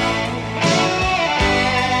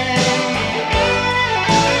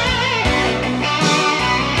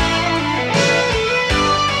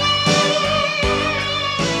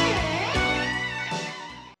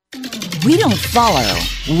 We don't follow,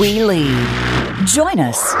 we lead. Join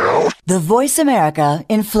us, the Voice America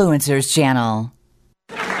Influencers channel.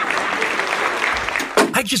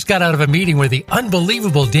 I just got out of a meeting where the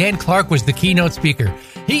unbelievable Dan Clark was the keynote speaker.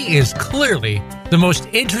 He is clearly the most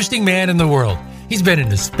interesting man in the world. He's been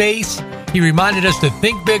into space. He reminded us to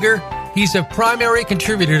think bigger. He's a primary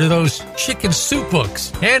contributor to those chicken soup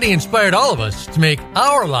books. And he inspired all of us to make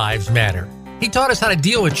our lives matter. He taught us how to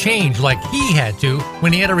deal with change like he had to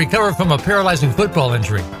when he had to recover from a paralyzing football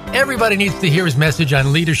injury. Everybody needs to hear his message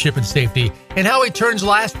on leadership and safety and how he turns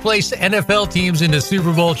last-place NFL teams into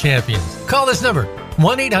Super Bowl champions. Call this number,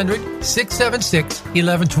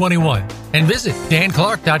 1-800-676-1121, and visit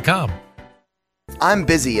danclark.com. I'm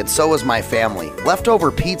busy and so is my family.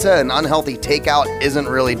 Leftover pizza and unhealthy takeout isn't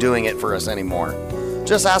really doing it for us anymore.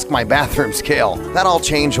 Just ask my bathroom scale. That all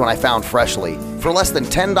changed when I found Freshly. For less than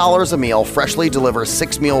 $10 a meal, Freshly delivers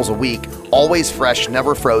 6 meals a week, always fresh,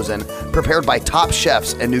 never frozen, prepared by top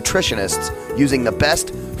chefs and nutritionists using the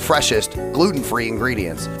best, freshest, gluten-free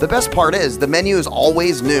ingredients. The best part is the menu is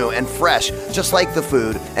always new and fresh, just like the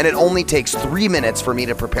food, and it only takes 3 minutes for me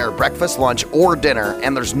to prepare breakfast, lunch, or dinner,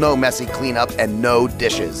 and there's no messy cleanup and no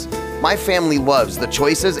dishes. My family loves the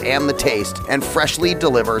choices and the taste, and Freshly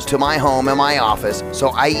delivers to my home and my office, so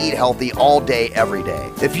I eat healthy all day, every day.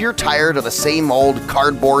 If you're tired of the same old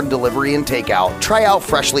cardboard delivery and takeout, try out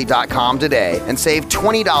Freshly.com today and save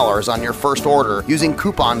 $20 on your first order using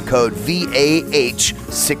coupon code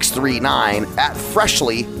VAH639 at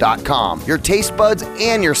Freshly.com. Your taste buds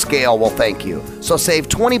and your scale will thank you. So save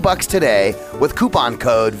 $20 today with coupon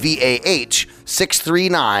code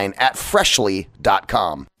VAH639 at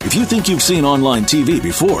Freshly.com. If you think you've seen online TV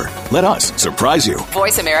before, let us surprise you.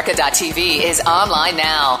 VoiceAmerica.tv is online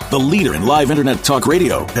now. The leader in live internet talk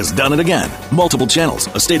radio has done it again. Multiple channels,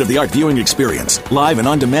 a state-of-the-art viewing experience, live and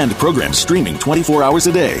on-demand programs streaming 24 hours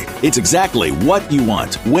a day. It's exactly what you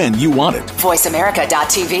want, when you want it.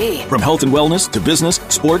 VoiceAmerica.tv. From health and wellness to business,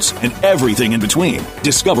 sports, and everything in between.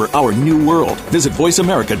 Discover our new world. Visit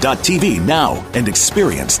VoiceAmerica.tv now and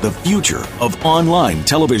experience the future of online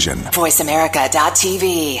television.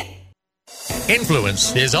 VoiceAmerica.tv.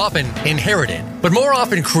 Influence is often inherited, but more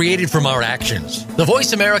often created from our actions. The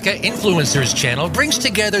Voice America Influencers channel brings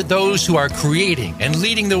together those who are creating and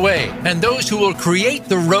leading the way, and those who will create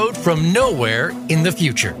the road from nowhere in the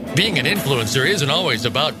future. Being an influencer isn't always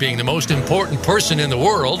about being the most important person in the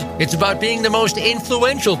world. It's about being the most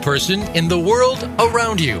influential person in the world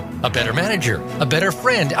around you. A better manager, a better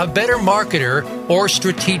friend, a better marketer, or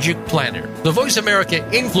strategic planner. The Voice America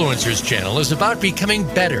Influencers channel is about becoming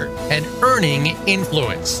better and earning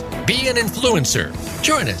influence. Be an influencer.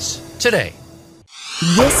 Join us today.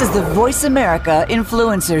 This is the Voice America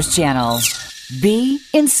Influencers channel. Be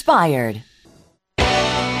inspired.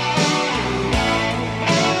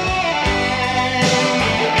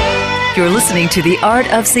 You're listening to The Art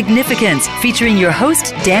of Significance, featuring your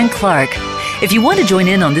host, Dan Clark. If you want to join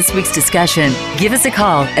in on this week's discussion, give us a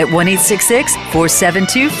call at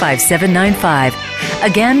 1-866-472-5795.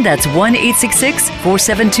 Again, that's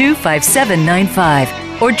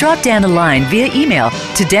 1-866-472-5795. Or drop Dan a line via email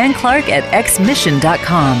to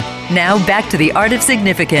danclark@xmission.com. Now back to The Art of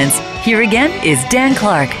Significance. Here again is Dan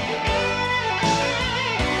Clark.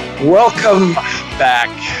 Welcome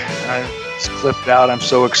back. It's clipped out. I'm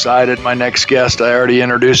so excited. My next guest, I already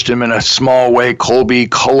introduced him in a small way, Kolby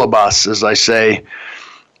Kolibas, as I say.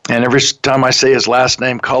 And every time I say his last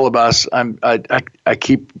name, Kolibas, I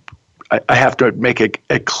have to make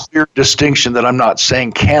a clear distinction that I'm not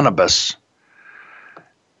saying cannabis.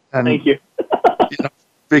 And, thank you.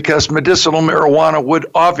 Because medicinal marijuana would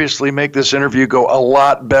obviously make this interview go a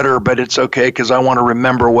lot better, but it's okay because I want to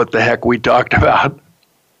remember what the heck we talked about.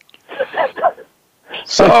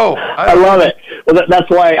 So I love it. Well, that's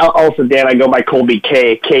why also, Dan, I go by Kolby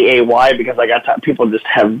K-A-Y, because I got people just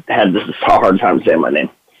have had this hard time saying my name.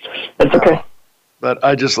 That's okay. But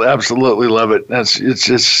I just absolutely love it.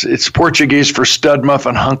 It's Portuguese for stud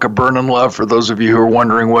muffin hunk of burning love. For those of you who are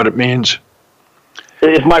wondering what it means.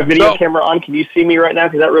 Is my video camera on? Can you see me right now?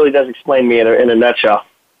 Because that really does explain me in a nutshell.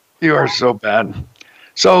 You are so bad.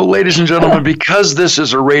 So, ladies and gentlemen, because this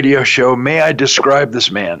is a radio show, may I describe this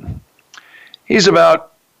man? He's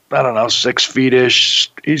about, 6 feet-ish.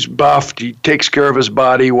 He's buffed. He takes care of his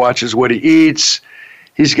body, watches what he eats.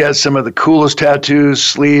 He's got some of the coolest tattoos,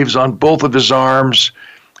 sleeves on both of his arms.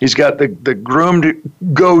 He's got the groomed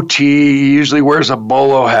goatee. He usually wears a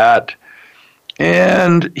bolo hat.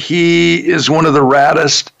 And he is one of the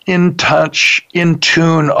raddest, in touch, in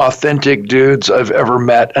tune, authentic dudes I've ever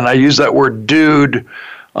met. And I use that word dude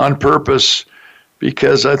on purpose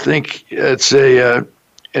because I think it's a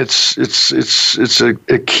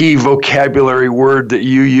key vocabulary word that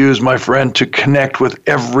you use, my friend, to connect with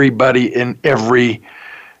everybody in every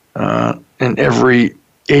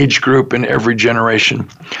age group in every generation.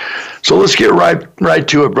 So let's get right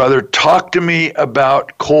to it, brother. Talk to me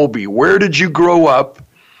about Kolby. Where did you grow up?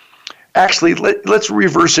 Actually, let's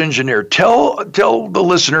reverse engineer. Tell the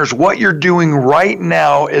listeners what you're doing right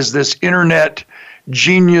now as this internet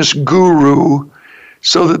genius guru,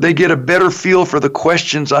 so that they get a better feel for the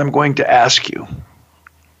questions I'm going to ask you.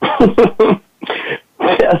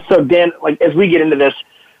 So, Dan, as we get into this,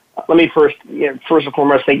 let me first and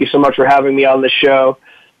foremost, thank you so much for having me on the show.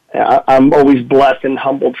 I'm always blessed and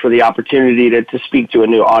humbled for the opportunity to speak to a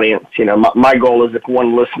new audience. My goal is if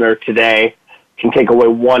one listener today can take away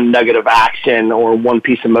one nugget of action or one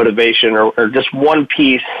piece of motivation or just one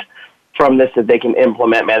piece from this that they can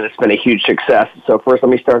implement, man, it's been a huge success. So first, let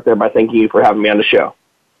me start there by thanking you for having me on the show.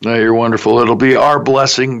 No, you're wonderful. It'll be our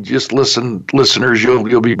blessing. Just listeners,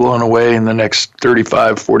 you'll be blown away in the next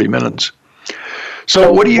 35, 40 minutes.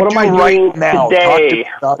 So what do you do right now? Today?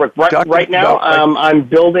 Right now, I'm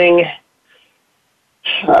building,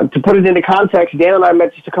 to put it into context, Dan and I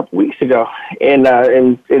met just a couple weeks ago in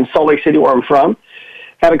Salt Lake City, where I'm from.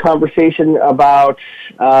 Had a conversation about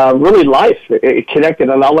really life. It connected,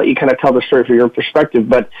 and I'll let you kind of tell the story from your perspective,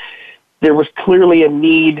 but there was clearly a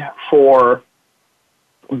need for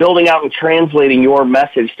building out and translating your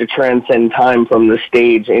message to transcend time from the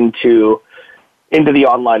stage into the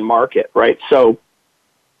online market, right? So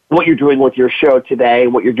what you're doing with your show today,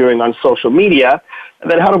 what you're doing on social media,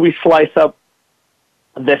 and then how do we slice up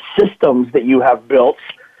the systems that you have built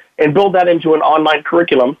and build that into an online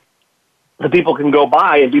curriculum that people can go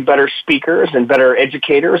by and be better speakers and better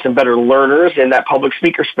educators and better learners in that public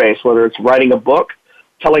speaker space, whether it's writing a book,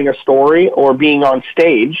 telling a story, or being on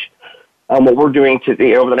stage. What we're doing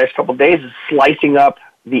today over the next couple of days is slicing up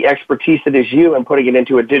the expertise that is you and putting it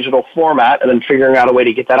into a digital format and then figuring out a way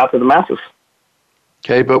to get that out to the masses.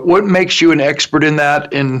 Okay, but what makes you an expert in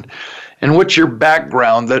that, and what's your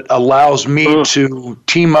background that allows me to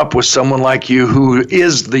team up with someone like you who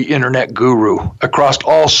is the internet guru across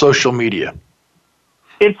all social media?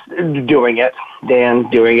 It's doing it, Dan,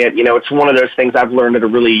 doing it. It's one of those things I've learned at a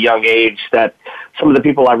really young age that some of the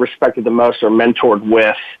people I respected the most or mentored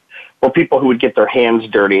with were people who would get their hands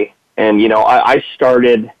dirty. And, I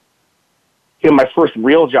started, my first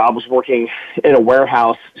real job was working in a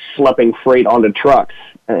warehouse, schlepping freight onto trucks.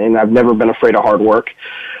 And I've never been afraid of hard work.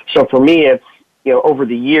 So for me, it's, over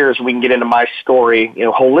the years, we can get into my story,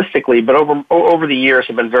 holistically, but over the years,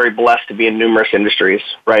 I've been very blessed to be in numerous industries,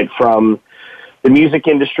 right? From the music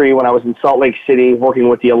industry when I was in Salt Lake City working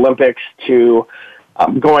with the Olympics to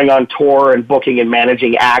going on tour and booking and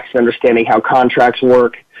managing acts and understanding how contracts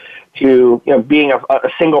work to being a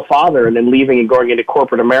single father and then leaving and going into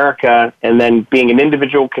corporate America and then being an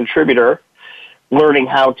individual contributor, learning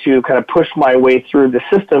how to kind of push my way through the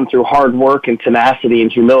system through hard work and tenacity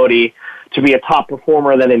and humility to be a top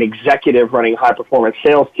performer, then an executive running high-performance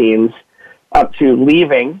sales teams, up to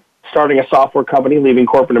leaving, starting a software company, leaving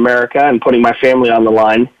corporate America, and putting my family on the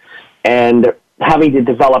line, and having to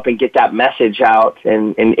develop and get that message out,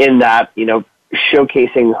 and in that,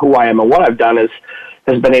 showcasing who I am and what I've done has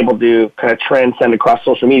been able to kind of transcend across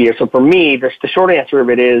social media. So for me, the short answer of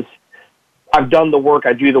it is, I've done the work,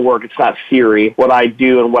 I do the work, it's not theory. What I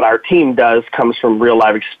do and what our team does comes from real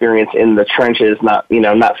life experience in the trenches, not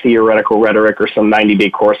theoretical rhetoric or some 90-day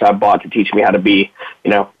course I bought to teach me how to be,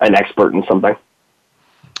 an expert in something.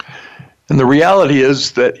 And the reality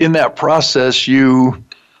is that in that process, you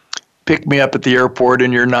pick me up at the airport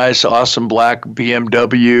in your nice, awesome black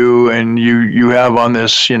BMW, and you have on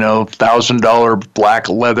this, $1,000 black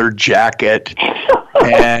leather jacket,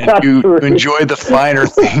 and you enjoy the finer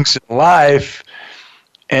things in life.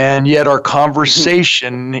 And yet our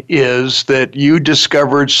conversation is that you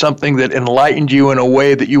discovered something that enlightened you in a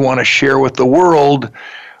way that you want to share with the world,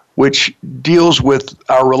 which deals with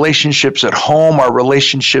our relationships at home, our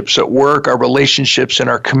relationships at work, our relationships in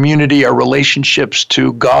our community, our relationships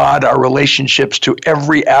to God, our relationships to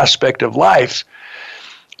every aspect of life.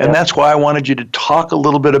 And that's why I wanted you to talk a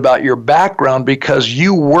little bit about your background, because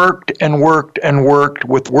you worked and worked and worked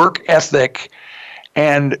with work ethic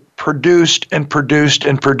and produced and produced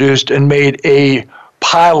and produced and made a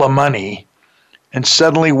pile of money. And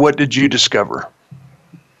suddenly, what did you discover?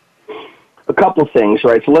 A couple of things,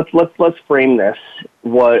 right? So let's frame this.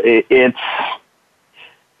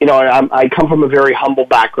 I come from a very humble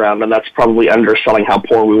background, and that's probably underselling how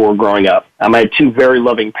poor we were growing up. I had two very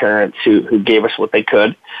loving parents who gave us what they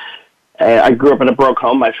could. I grew up in a broke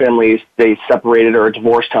home. My family, they separated or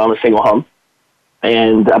divorced home, a single home,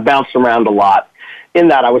 and I bounced around a lot. In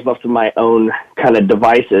that, I was left to my own kind of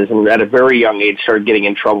devices, and at a very young age, started getting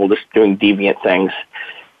in trouble, just doing deviant things.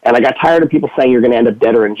 And I got tired of people saying you're going to end up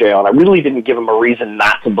dead or in jail, and I really didn't give them a reason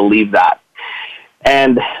not to believe that.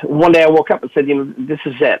 And one day I woke up and said, this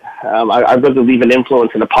is it. I'd rather leave an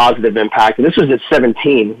influence and a positive impact. And this was at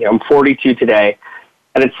 17. I'm 42 today.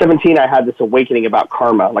 And at 17, I had this awakening about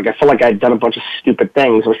karma. Like, I felt like I had done a bunch of stupid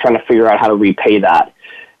things. I was trying to figure out how to repay that,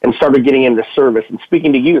 and started getting into service and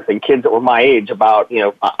speaking to youth and kids that were my age about,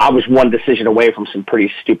 I was one decision away from some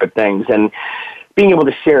pretty stupid things. And being able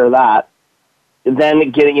to share that, then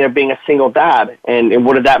getting, being a single dad, and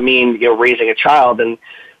what did that mean, raising a child. And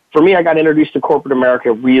for me, I got introduced to corporate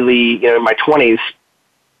America really, in my 20s,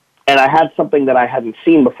 and I had something that I hadn't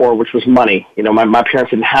seen before, which was money. My parents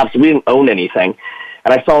didn't have, so we didn't own anything.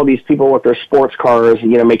 And I saw these people with their sports cars,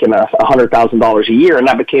 making $100,000 a year, and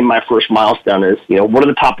that became my first milestone is, what do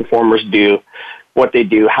the top performers do, what they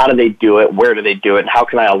do, how do they do it, where do they do it, and how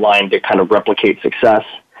can I align to kind of replicate success?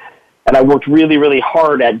 And I worked really, really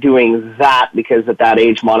hard at doing that, because at that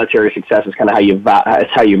age, monetary success is kind of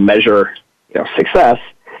how you measure, success.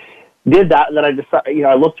 Did that, and then I decided,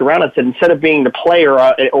 I looked around and said, instead of being the player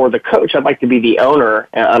or the coach, I'd like to be the owner,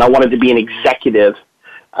 and I wanted to be an executive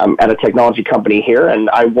at a technology company here, and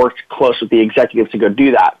I worked close with the executives to go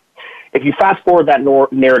do that. If you fast forward that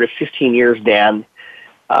narrative 15 years, Dan,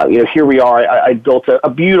 here we are. I built a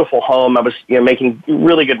beautiful home. I was, making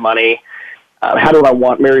really good money. Had what I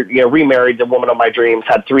want, remarried the woman of my dreams,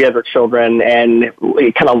 had 3 other children, and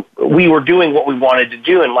we were doing what we wanted to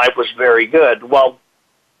do, and life was very good. Well,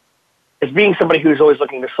 as being somebody who's always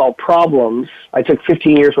looking to solve problems, I took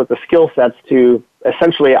 15 years worth of skill sets to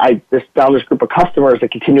essentially, I just found this group of customers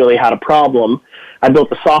that continually had a problem. I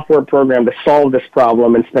built a software program to solve this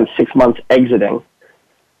problem and spent 6 months exiting.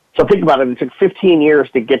 So think about it. It took 15 years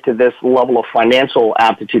to get to this level of financial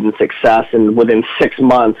aptitude and success, and within 6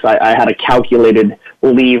 months, I had a calculated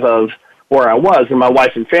leave of where I was, and my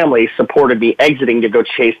wife and family supported me exiting to go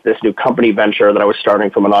chase this new company venture that I was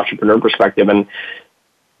starting from an entrepreneur perspective. And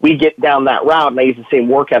we get down that route, and I use the same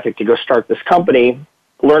work ethic to go start this company.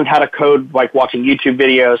 learned how to code like watching YouTube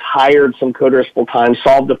videos, hired some coders full time,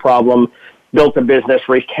 solved the problem, built a business,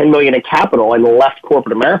 raised $10 million in capital, and left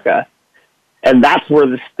corporate America. And that's where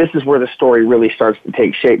this is where the story really starts to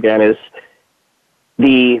take shape, Dan, is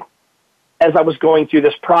as I was going through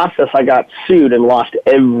this process, I got sued and lost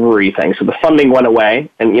everything. So the funding went away.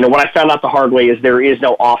 And, what I found out the hard way is there is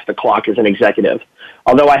no off the clock as an executive.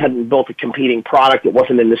 Although I hadn't built a competing product, it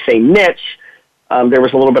wasn't in the same niche. There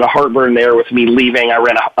was a little bit of heartburn there with me leaving. I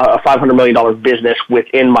ran a $500 million business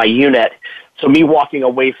within my unit. So me walking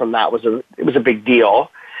away from that was a big deal.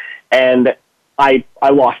 And I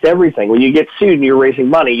lost everything. When you get sued and you're raising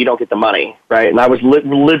money, you don't get the money, right? And I was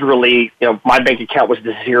literally, my bank account was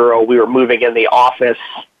to zero. We were moving in the office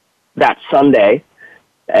that Sunday.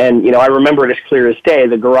 And, I remember it as clear as day.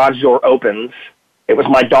 The garage door opens. It was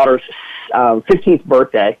my daughter's 15th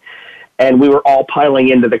birthday. And we were all piling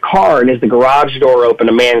into the car. And as the garage door opened,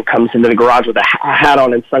 a man comes into the garage with a hat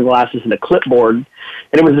on and sunglasses and a clipboard. And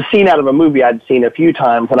it was a scene out of a movie I'd seen a few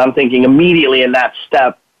times. And I'm thinking immediately in that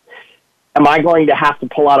step, am I going to have to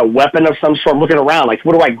pull out a weapon of some sort? I'm looking around, like,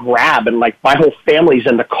 what do I grab? And, like, my whole family's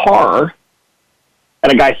in the car.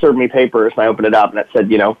 And a guy served me papers, and I opened it up, and it said,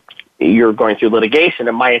 you're going through litigation.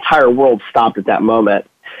 And my entire world stopped at that moment.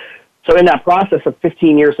 So in that process of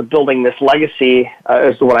 15 years of building this legacy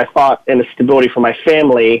as to what I thought and the stability for my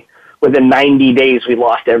family, within 90 days, we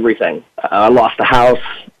lost everything. I lost the house.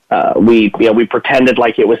 We pretended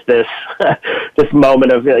like it was this this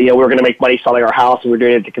moment of, we were going to make money selling our house, and we were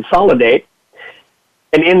doing it to consolidate.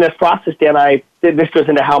 And in this process, Dan, this goes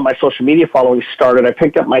into how my social media following started. I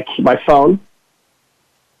picked up my phone.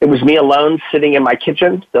 It was me alone sitting in my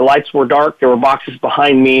kitchen. The lights were dark. There were boxes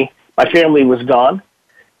behind me. My family was gone.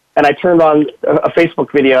 And I turned on a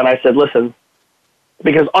Facebook video and I said, listen,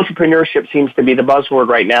 because entrepreneurship seems to be the buzzword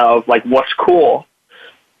right now of like, what's cool?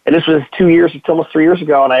 And this was it's almost 3 years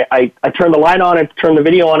ago. And I turned the light on and turned the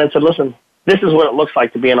video on and said, listen, this is what it looks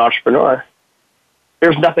like to be an entrepreneur.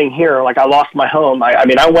 There's nothing here. Like, I lost my home. I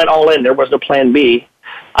went all in. There was no plan B.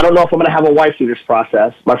 I don't know if I'm going to have a wife through this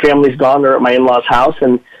process. My family's gone. They're at my in-laws' house,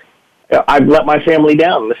 and I've let my family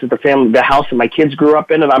down. This is the house that my kids grew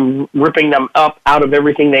up in, and I'm ripping them up out of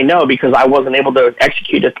everything they know because I wasn't able to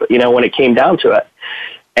execute it, when it came down to it.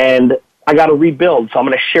 And I got to rebuild. So I'm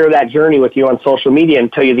going to share that journey with you on social media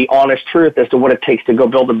and tell you the honest truth as to what it takes to go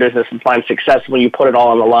build a business and find success when you put it all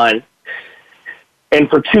on the line. And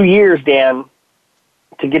for 2 years, Dan,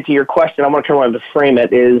 to get to your question, I'm going to turn around to frame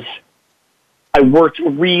it, is I worked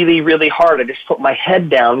really, really hard. I just put my head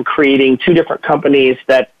down creating 2 different companies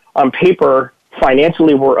that on paper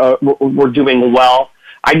financially were doing well.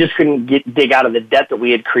 I just couldn't dig out of the debt that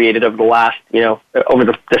we had created over the last, over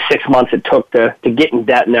the 6 months it took to get in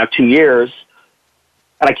debt, now 2 years.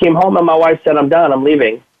 And I came home and my wife said, I'm done, I'm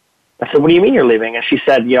leaving. I said, what do you mean you're leaving? And she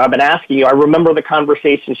said, I've been asking you. I remember the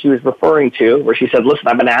conversation she was referring to where she said, listen,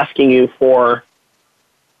 I've been asking you for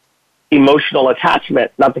emotional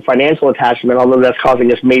attachment, not the financial attachment, although that's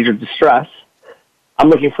causing us major distress. I'm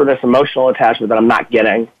looking for this emotional attachment that I'm not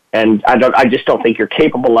getting. And I just don't think you're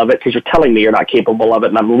capable of it because you're telling me you're not capable of it,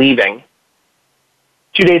 and I'm leaving.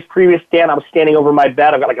 2 days previous, Dan, I was standing over my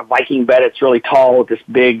bed. I've got like a Viking bed. It's really tall with this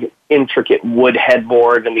big, intricate wood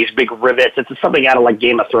headboard and these big rivets. It's something out of like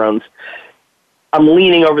Game of Thrones. I'm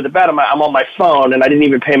leaning over the bed. I'm on my phone, and I didn't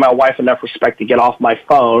even pay my wife enough respect to get off my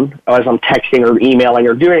phone as I'm texting or emailing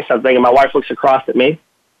or doing something. And my wife looks across at me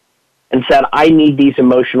and said, I need these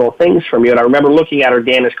emotional things from you. And I remember looking at her,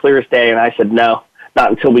 Dan, as clear as day, and I said, no, not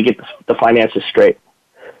until we get the finances straight.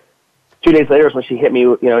 2 days later is when she hit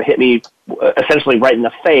me essentially right in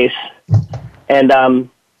the face. And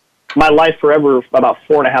my life forever, about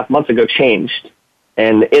 4.5 months ago, changed.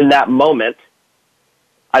 And in that moment,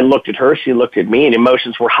 I looked at her, she looked at me, and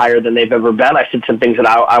emotions were higher than they've ever been. I said some things that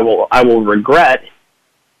I will regret.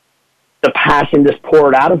 The passion just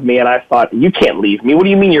poured out of me, and I thought, you can't leave me. What do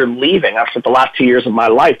you mean you're leaving? I've spent the last 2 years of my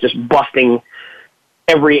life just busting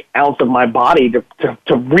every ounce of my body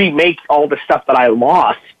to remake all the stuff that I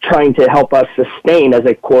lost, trying to help us sustain as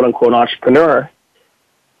a quote-unquote entrepreneur.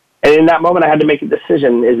 And in that moment, I had to make a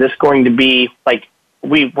decision. Is this going to be, like,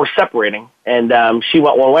 we were separating, and she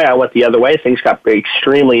went one way, I went the other way. Things got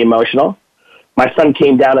extremely emotional. My son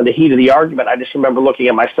came down in the heat of the argument. I just remember looking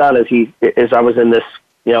at my son as I was in this,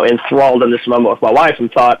 enthralled in this moment with my wife,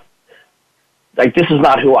 and thought, like, this is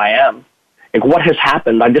not who I am. Like, what has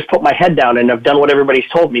happened? I just put my head down and I've done what everybody's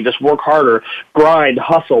told me. Just work harder, grind,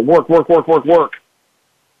 hustle, work.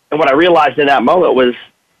 And what I realized in that moment was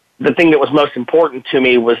the thing that was most important to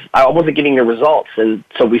me was I wasn't getting the results. And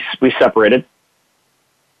so we separated.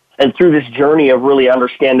 And through this journey of really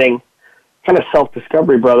understanding kind of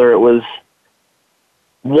self-discovery, brother, it was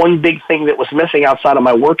one big thing that was missing outside of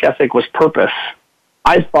my work ethic was purpose.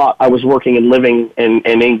 I thought I was working and living and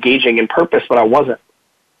engaging in purpose, but I wasn't.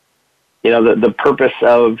 The purpose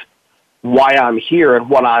of why I'm here and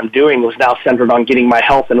what I'm doing was now centered on getting my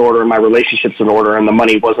health in order and my relationships in order, and the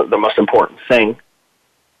money wasn't the most important thing.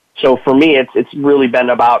 So for me, it's really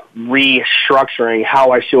been about restructuring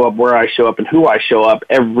how I show up, where I show up, and who I show up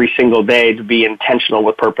every single day to be intentional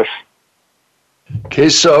with purpose. Okay,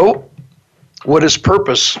 so what is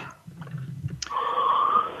purpose?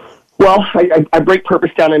 Well, I break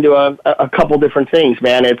purpose down into a couple different things,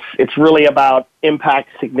 man. It's really about impact,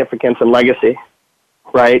 significance, and legacy,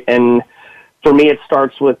 right? And for me, it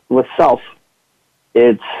starts with self.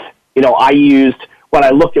 It's, when I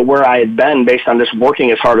looked at where I had been based on just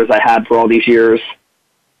working as hard as I had for all these years,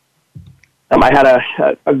 I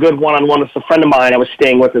had a good one-on-one with a friend of mine I was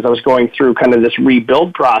staying with as I was going through kind of this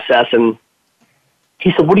rebuild process, and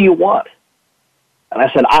he said, "What do you want?" And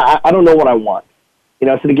I said, I don't know what I want.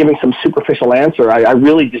 Instead of giving some superficial answer, I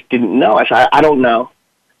really just didn't know. I said, I don't know,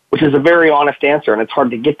 which is a very honest answer, and it's hard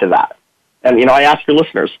to get to that. And, I ask your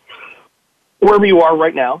listeners, wherever you are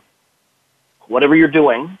right now, whatever you're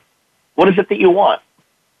doing, what is it that you want?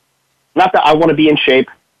 Not that I want to be in shape,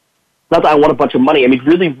 not that I want a bunch of money. I mean,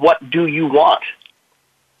 really, what do you want?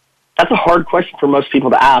 That's a hard question for most people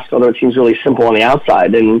to ask, although it seems really simple on the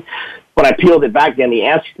outside. And when I peeled it back, then the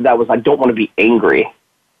answer to that was, I don't want to be angry.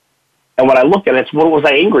 And when I look at it, it's what was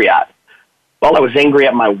I angry at? Well, I was angry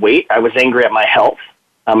at my weight. I was angry at my health.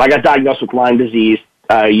 I got diagnosed with Lyme disease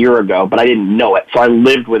a year ago, but I didn't know it. So I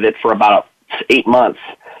lived with it for about 8 months.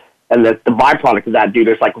 And the byproduct of that, dude,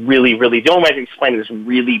 is like really, really, the only way I can explain it is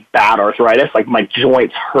really bad arthritis. Like my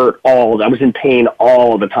joints hurt I was in pain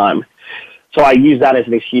all the time. So I used that as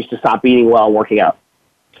an excuse to stop eating well and working out.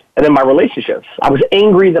 And then my relationships. I was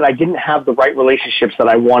angry that I didn't have the right relationships that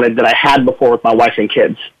I wanted, that I had before with my wife and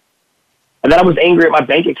kids. And then I was angry at my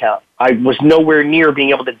bank account. I was nowhere near being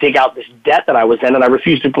able to dig out this debt that I was in, and I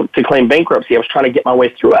refused to claim bankruptcy. I was trying to get my way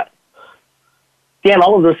through it. Dan,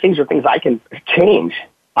 all of those things are things I can change.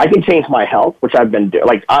 I can change my health, which I've been doing.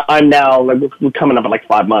 Like, I'm now, we're coming up in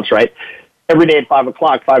 5 months, right? Every day at 5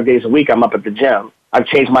 o'clock, 5 days a week, I'm up at the gym. I've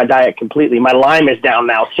changed my diet completely. My Lyme is down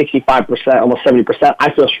now 65%, almost 70%.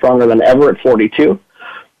 I feel stronger than ever at 42.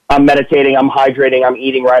 I'm meditating, I'm hydrating, I'm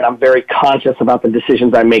eating right. I'm very conscious about the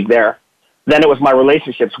decisions I make there. Then it was my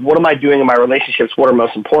relationships. What am I doing in my relationships? What are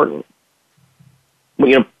most important?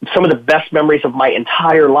 Some of the best memories of my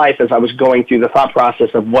entire life as I was going through the thought process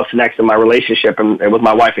of what's next in my relationship and with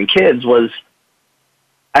my wife and kids was,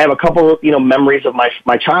 I have a couple, memories of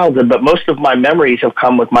my childhood, but most of my memories have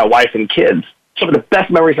come with my wife and kids. Some of the best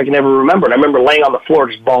memories I can ever remember. And I remember laying on the floor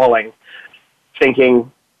just bawling,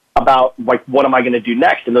 thinking about, what am I going to do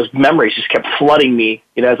next? And those memories just kept flooding me.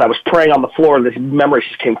 As I was praying on the floor, these memories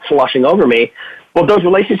just came flushing over me. Well, those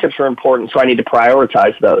relationships are important, so I need to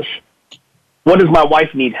prioritize those. What does my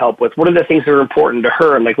wife need help with? What are the things that are important to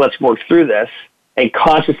her? And let's work through this, and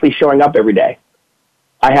consciously showing up every day.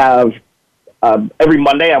 I have, every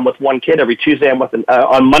Monday I'm with one kid. Every Tuesday I'm with,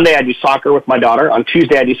 on Monday I do soccer with my daughter. On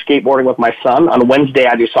Tuesday I do skateboarding with my son. On Wednesday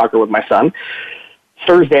I do soccer with my son.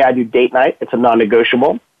 Thursday I do date night. It's a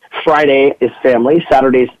non-negotiable. Friday is family.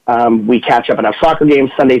 Saturdays, we catch up and have soccer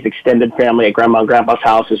games. Sundays, extended family at Grandma and Grandpa's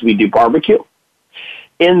house as we do barbecue.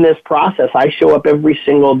 In this process, I show up every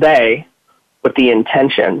single day with the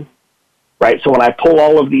intention, right? So when I pull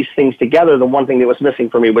all of these things together, the one thing that was missing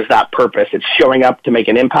for me was that purpose. It's showing up to make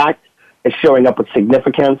an impact. It's showing up with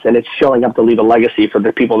significance, and it's showing up to leave a legacy for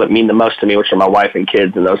the people that mean the most to me, which are my wife and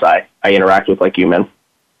kids and those I interact with like you, man.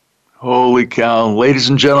 Holy cow. Ladies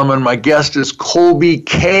and gentlemen, my guest is Kolby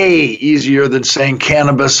K. Easier than saying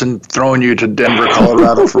cannabis and throwing you to Denver,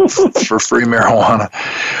 Colorado for free marijuana.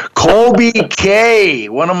 Kolby K.,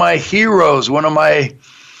 one of my heroes, one of my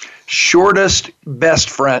shortest best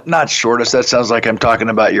friend, not shortest, that sounds like I'm talking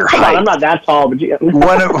about your height. I'm not that tall, but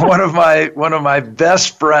one of my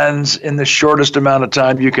best friends in the shortest amount of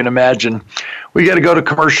time you can imagine. We got to go to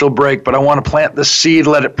commercial break, but I want to plant the seed,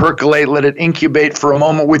 let it percolate, let it incubate for a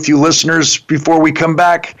moment with you listeners. Before we come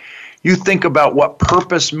back, you think about what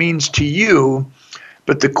purpose means to you.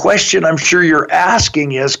 But the question I'm sure you're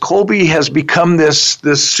asking is, Kolby has become this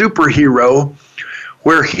superhero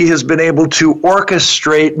where he has been able to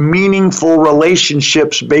orchestrate meaningful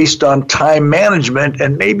relationships based on time management.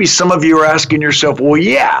 And maybe some of you are asking yourself, well,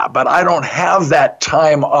 yeah, but I don't have that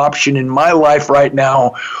time option in my life right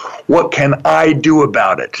now. What can I do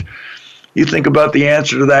about it? You think about the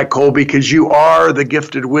answer to that, Kolby, because you are the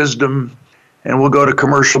gifted wisdom. And we'll go to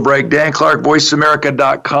commercial break. Dan Clark,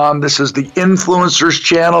 voiceamerica.com. This is the Influencers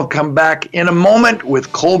Channel. Come back in a moment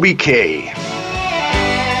with Kolby K.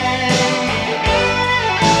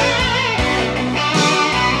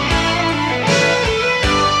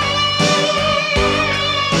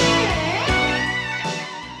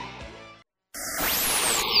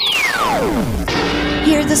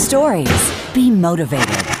 stories. Be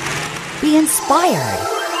motivated. Be inspired.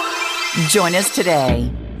 Join us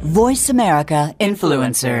today. Voice America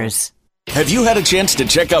Influencers. Have you had a chance to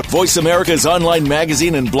check out Voice America's online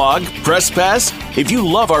magazine and blog, Press Pass? If you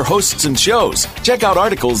love our hosts and shows, check out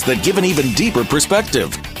articles that give an even deeper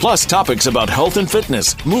perspective. Plus topics about health and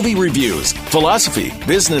fitness, movie reviews, philosophy,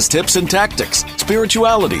 business tips and tactics,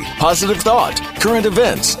 spirituality, positive thought, current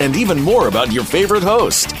events, and even more about your favorite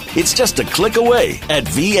host. It's just a click away at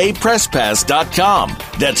vapresspass.com.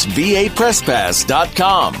 That's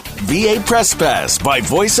vapresspass.com. VA Press Pass by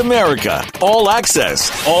Voice America. All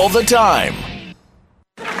access, all the time.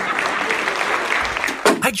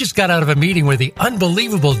 I just got out of a meeting where the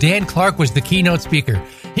unbelievable Dan Clark was the keynote speaker.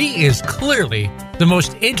 He is clearly the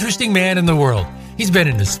most interesting man in the world. He's been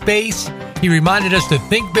into space. He reminded us to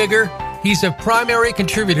think bigger. He's a primary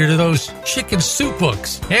contributor to those chicken soup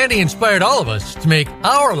books. And he inspired all of us to make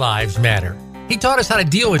our lives matter. He taught us how to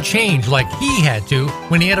deal with change like he had to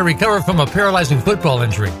when he had to recover from a paralyzing football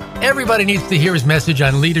injury. Everybody needs to hear his message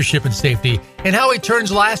on leadership and safety and how he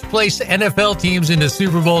turns last-place NFL teams into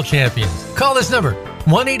Super Bowl champions. Call this number,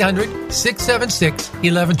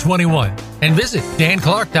 1-800-676-1121, and visit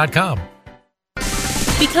danclark.com.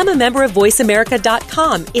 Become a member of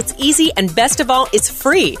voiceamerica.com. It's easy, and best of all, it's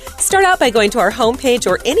free. Start out by going to our homepage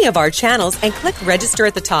or any of our channels and click register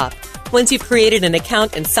at the top. Once you've created an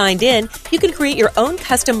account and signed in, you can create your own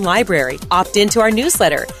custom library, opt into our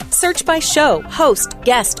newsletter, search by show, host,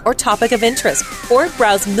 guest, or topic of interest, or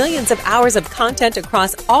browse millions of hours of content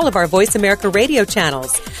across all of our Voice America radio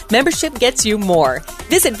channels. Membership gets you more.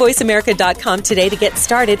 Visit voiceamerica.com today to get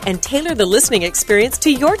started and tailor the listening experience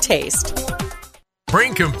to your taste.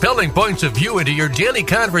 Bring compelling points of view into your daily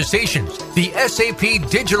conversations. The SAP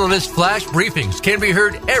Digitalist Flash Briefings can be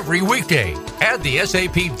heard every weekday. Add the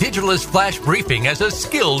SAP Digitalist Flash Briefing as a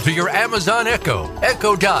skill to your Amazon Echo,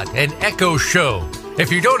 Echo Dot, and Echo Show. If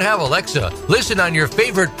you don't have Alexa, listen on your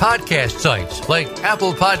favorite podcast sites like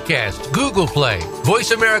Apple Podcasts, Google Play,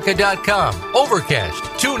 VoiceAmerica.com, Overcast,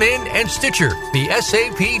 TuneIn, and Stitcher. The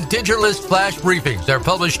SAP Digitalist Flash Briefings are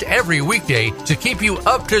published every weekday to keep you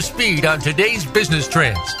up to speed on today's business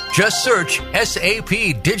trends. Just search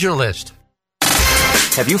SAP Digitalist.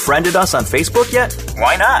 Have you friended us on Facebook yet?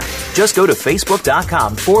 Why not? Just go to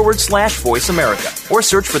facebook.com/Voice America or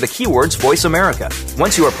search for the keywords Voice America.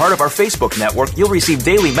 Once you are part of our Facebook network, you'll receive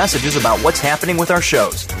daily messages about what's happening with our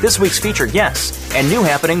shows, this week's featured guests, and new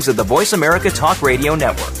happenings at the Voice America Talk Radio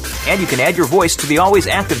Network. And you can add your voice to the always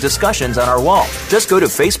active discussions on our wall. Just go to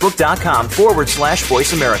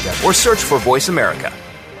facebook.com/Voice America or search for Voice America.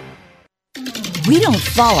 We don't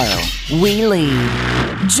follow, we lead.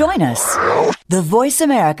 Join us, the Voice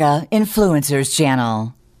America Influencers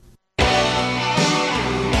Channel.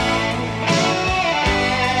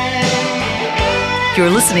 You're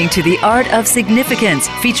listening to The Art of Significance,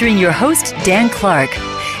 featuring your host, Dan Clark.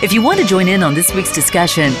 If you want to join in on this week's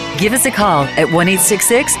discussion, give us a call at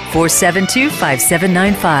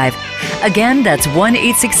 1-866-472-5795. Again, that's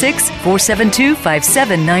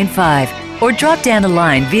 1-866-472-5795. Or drop Dan a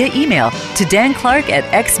line via email to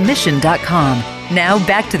danclark@xmission.com. Now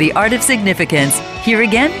back to The Art of Significance. Here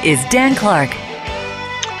again is Dan Clark.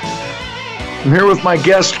 I'm here with my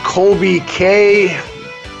guest, Kolby K.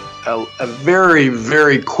 A very,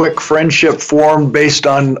 very quick friendship formed based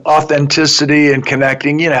on authenticity and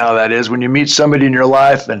connecting. You know how that is when you meet somebody in your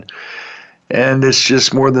life, and it's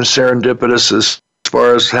just more than serendipitous as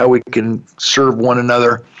far as how we can serve one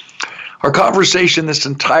another. Our conversation this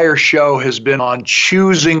entire show has been on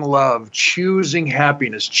choosing love, choosing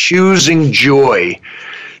happiness, choosing joy,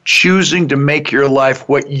 choosing to make your life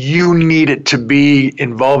what you need it to be,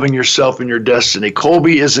 involving yourself in your destiny.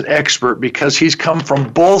 Kolby is an expert because he's come from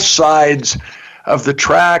both sides of the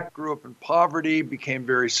track, grew up in poverty, became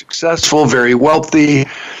very successful, very wealthy.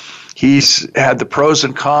 He's had the pros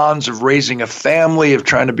and cons of raising a family, of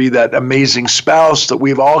trying to be that amazing spouse that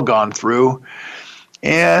we've all gone through.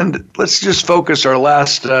 And let's just focus our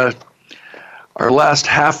last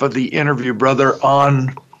half of the interview, brother,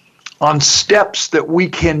 on steps that we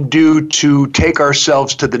can do to take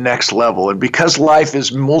ourselves to the next level. And because life is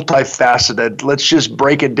multifaceted, let's just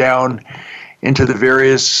break it down into the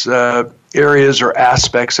various areas or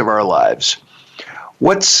aspects of our lives.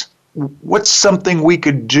 What's something we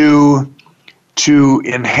could do to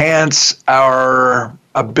enhance our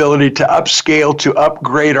ability to upscale, to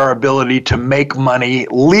upgrade our ability to make money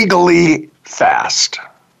legally fast?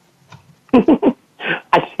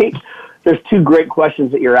 I think there's two great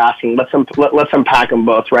questions that you're asking. Let's unpack them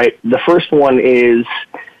both, right? The first one is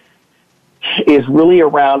really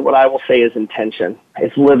around what I will say is intention.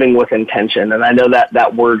 It's living with intention. And I know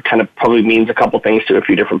that word kind of probably means a couple things to a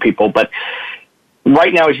few different people, but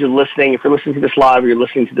right now as you're listening, if you're listening to this live or you're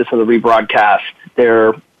listening to this on the rebroadcast,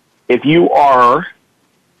 if you are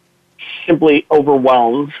simply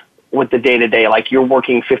overwhelmed with the day-to-day, like you're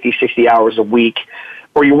working 50, 60 hours a week,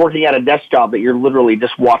 or you're working at a desk job that you're literally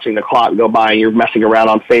just watching the clock go by and you're messing around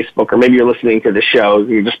on Facebook, or maybe you're listening to the show,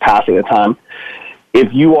 you're just passing the time.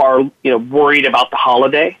 If you are, worried about the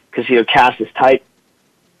holiday because, cash is tight,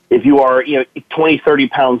 if you are, 20, 30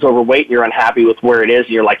 pounds overweight and you're unhappy with where it is, and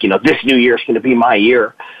you're like, this new year is going to be my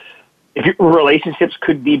year. If your relationships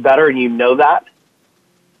could be better and you know that,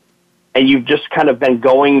 and you've just kind of been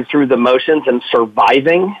going through the motions and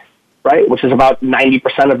surviving, right, which is about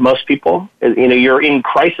 90% of most people, you're in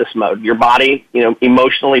crisis mode. Your body,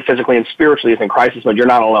 emotionally, physically, and spiritually is in crisis mode. You're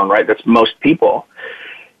not alone, right? That's most people.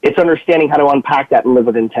 It's understanding how to unpack that and live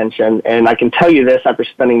with intention. And I can tell you this after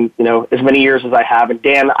spending, as many years as I have. And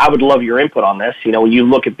Dan, I would love your input on this. When you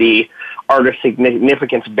look at the Artist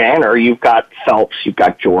Significance banner, you've got Phelps, you've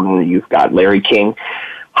got Jordan, you've got Larry King.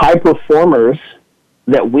 High performers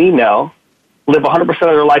that we know live 100% of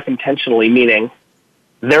their life intentionally, meaning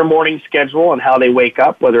their morning schedule and how they wake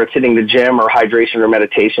up, whether it's hitting the gym or hydration or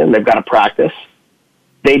meditation, they've got to practice.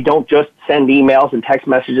 They don't just send emails and text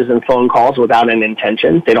messages and phone calls without an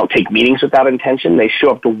intention. They don't take meetings without intention. They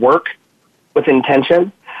show up to work with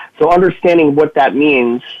intention. So understanding what that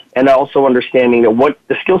means, and also understanding that what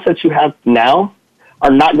the skill sets you have now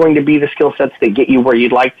are not going to be the skill sets that get you where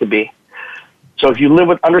you'd like to be. So if you live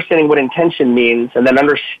with understanding what intention means, and then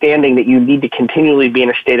understanding that you need to continually be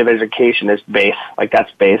in a state of education is base. Like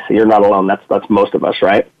that's base. You're not alone. That's most of us,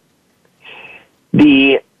 right?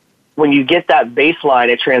 When you get that baseline,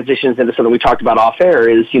 it transitions into something we talked about off air,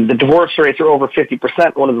 is the divorce rates are over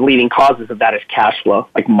 50%. One of the leading causes of that is cash flow,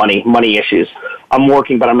 like money issues. I'm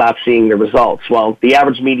working, but I'm not seeing the results. Well, the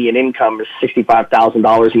average median income is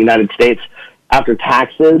 $65,000 in the United States. After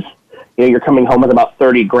taxes, you're coming home with about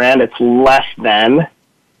 $30,000. It's less than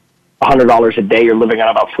 $100 a day. You're living on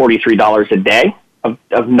about $43 a day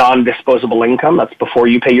of non-disposable income. That's before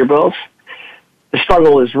you pay your bills. The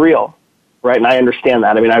struggle is real. Right, and I understand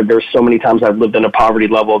that. I mean, there's so many times I've lived in a poverty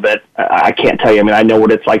level that I can't tell you. I mean, I know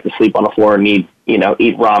what it's like to sleep on the floor and eat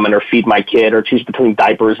ramen or feed my kid or choose between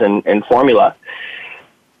diapers and formula.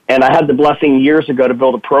 And I had the blessing years ago to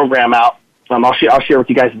build a program out. I'll share with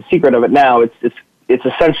you guys the secret of it now. It's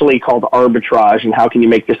essentially called arbitrage, and how can you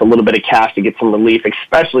make just a little bit of cash to get some relief,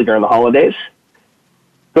 especially during the holidays.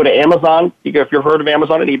 Go to Amazon. If you've heard of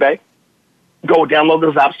Amazon and eBay, go download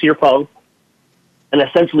those apps to your phone. And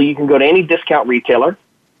essentially, you can go to any discount retailer,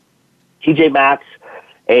 TJ Maxx,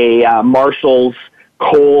 Marshalls,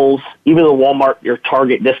 Kohl's, even the Walmart, your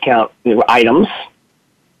Target discount items.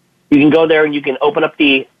 You can go there and you can open up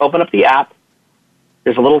the app.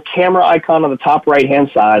 There's a little camera icon on the top right-hand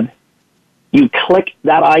side. You click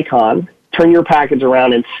that icon, turn your package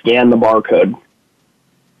around, and scan the barcode.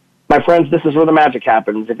 My friends, this is where the magic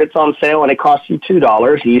happens. If it's on sale and it costs you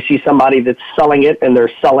 $2, and you see somebody that's selling it and they're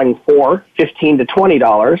selling for $15 to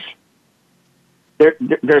 $20,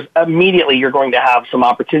 there's immediately you're going to have some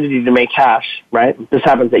opportunity to make cash, right? This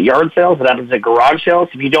happens at yard sales. It happens at garage sales.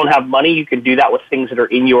 If you don't have money, you can do that with things that are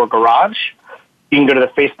in your garage. You can go to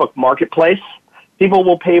the Facebook Marketplace. People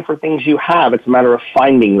will pay for things you have. It's a matter of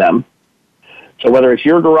finding them. So whether it's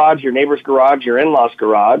your garage, your neighbor's garage, your in-law's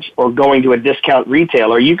garage, or going to a discount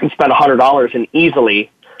retailer, you can spend $100 and easily,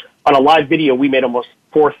 on a live video, we made almost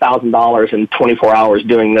 $4,000 in 24 hours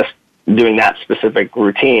doing that specific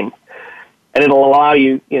routine. And it'll allow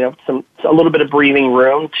you, a little bit of breathing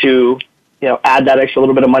room to, add that extra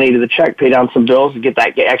little bit of money to the check, pay down some bills, and get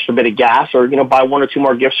that extra bit of gas, or, buy one or two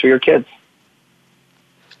more gifts for your kids.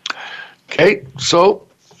 Okay, so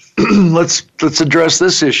let's address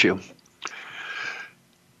this issue.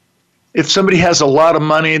 If somebody has a lot of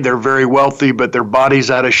money, they're very wealthy, but their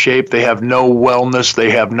body's out of shape, they have no wellness, they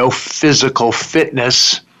have no physical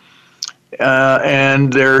fitness,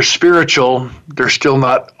 and they're spiritual, they're still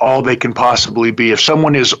not all they can possibly be. If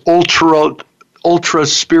someone is ultra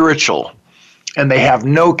spiritual and they have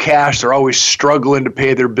no cash, they're always struggling to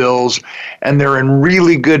pay their bills, and they're in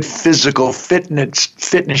really good physical fitness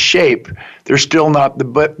shape, they're still not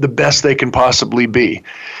the best they can possibly be.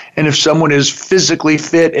 And if someone is physically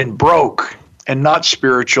fit and broke and not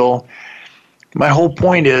spiritual, my whole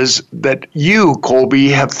point is that you, Kolby,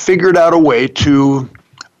 have figured out a way to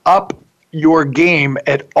up your game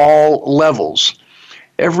at all levels.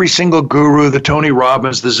 Every single guru, the Tony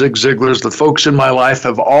Robbins, the Zig Ziglars, the folks in my life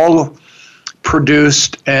have all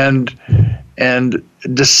produced and and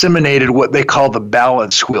disseminated what they call the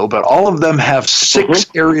balance wheel. But all of them have 6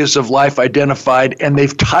 areas of life identified, and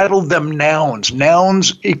they've titled them nouns.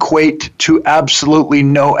 Nouns equate to absolutely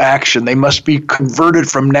no action. They must be converted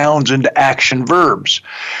from nouns into action verbs.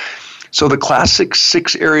 So the classic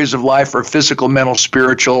 6 areas of life are physical, mental,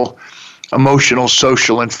 spiritual, emotional,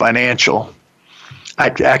 social, and financial.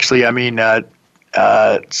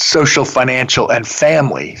 Social, financial, and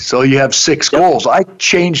family. So you have 6 goals. I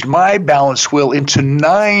changed my balance wheel into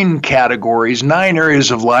 9 categories, 9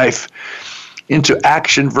 areas of life, into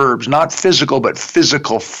action verbs, not physical, but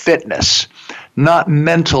physical fitness, not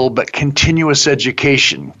mental, but continuous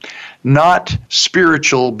education, not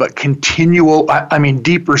spiritual, but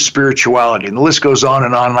deeper spirituality. And the list goes on.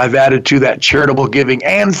 And I've added to that charitable giving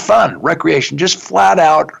and fun, recreation, just flat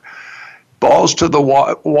out, balls to the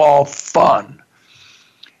wall fun.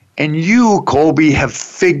 And you, Kolby, have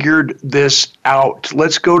figured this out.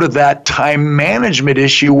 Let's go to that time management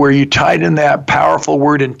issue where you tied in that powerful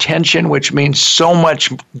word intention, which means so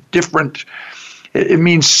much different. It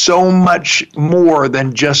means so much more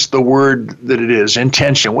than just the word that it is,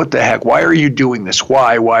 intention. What the heck? Why are you doing this?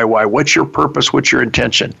 Why? What's your purpose? What's your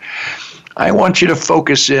intention? I want you to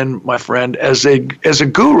focus in, my friend, as a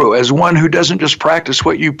guru, as one who doesn't just practice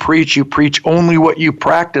what you preach only what you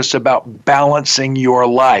practice about balancing your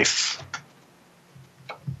life.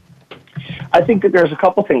 I think that there's a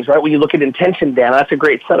couple things, right? When you look at intention, Dan, that's a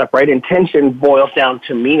great setup, right? Intention boils down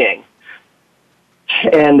to meaning.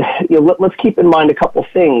 And let's keep in mind a couple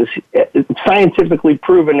things. It's scientifically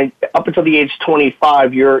proven up until the age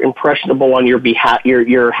 25, you're impressionable on your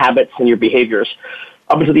habits and your behaviors.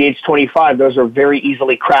 Up until the age 25, those are very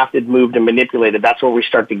easily crafted, moved, and manipulated. That's where we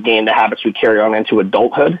start to gain the habits we carry on into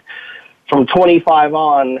adulthood. From 25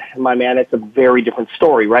 on, my man, it's a very different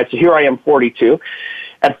story, right? So here I am, 42.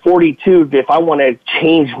 At 42, if I want to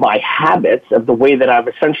change my habits of the way that I've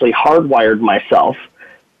essentially hardwired myself,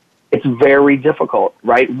 it's very difficult,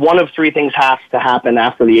 right? One of 3 things has to happen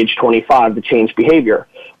after the age 25 to change behavior.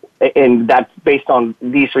 And that's based on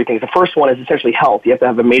these 3 things. The first one is essentially health. You have to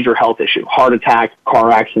have a major health issue, heart attack,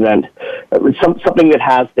 car accident, something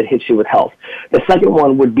that hits you with health. The second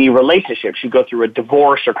one would be relationships. You go through a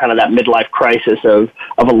divorce or kind of that midlife crisis of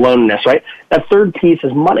aloneness, right? That third piece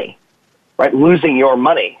is money, right? Losing your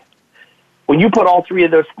money. When you put all 3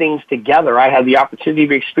 of those things together, I had the opportunity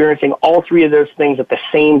of experiencing all 3 of those things at the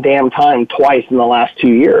same damn time twice in the last 2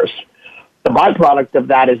 years. The byproduct of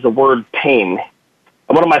that is the word pain.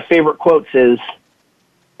 And one of my favorite quotes is,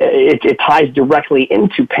 it ties directly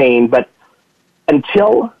into pain, but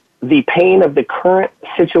until the pain of the current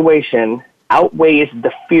situation outweighs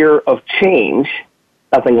the fear of change,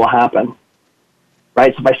 nothing will happen.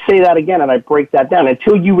 Right? So if I say that again and I break that down,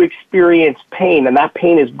 until you experience pain and that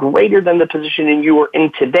pain is greater than the position you are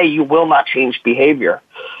in today, you will not change behavior.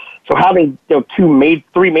 So having 3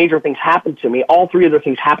 major things happen to me, all 3 of those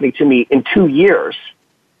things happening to me in 2 years,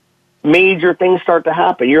 major things start to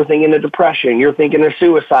happen. You're thinking of depression. You're thinking of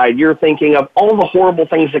suicide. You're thinking of all the horrible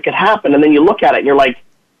things that could happen. And then you look at it and you're like,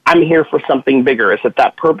 I'm here for something bigger. Is it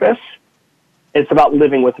that purpose? It's about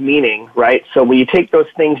living with meaning, right? So when you take those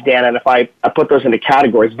things, Dan, and if I put those into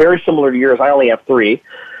categories, very similar to yours, I only have 3,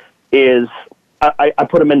 is I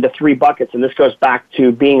put them into 3 buckets. And this goes back to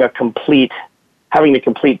having the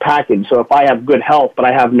complete package. So if I have good health, but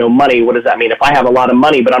I have no money, what does that mean? If I have a lot of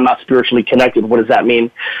money, but I'm not spiritually connected, what does that mean?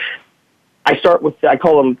 I start with, I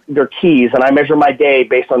call them their keys, and I measure my day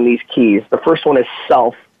based on these keys. The first one is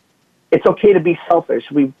self. It's okay to be selfish.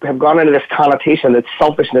 We have gone into this connotation that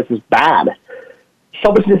selfishness is bad.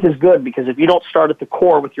 Selfishness is good because if you don't start at the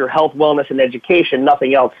core with your health, wellness, and education,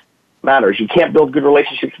 nothing else matters. You can't build good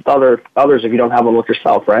relationships with others if you don't have them with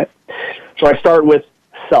yourself, right? So I start with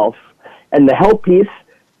self. And the health piece,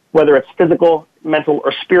 whether it's physical, mental,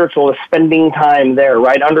 or spiritual, is spending time there,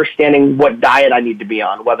 right? Understanding what diet I need to be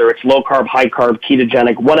on, whether it's low carb, high carb,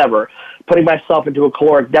 ketogenic, whatever. Putting myself into a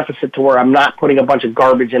caloric deficit to where I'm not putting a bunch of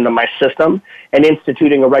garbage into my system, and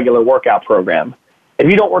instituting a regular workout program. If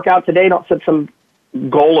you don't work out today, don't set some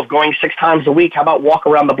goal of going 6 times a week. How about walk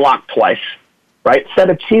around the block twice, right? Set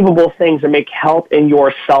achievable things and make health in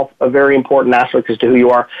yourself a very important aspect as to who you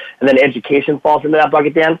are. And then education falls into that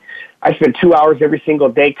bucket, Dan. I spend 2 hours every single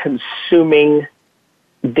day consuming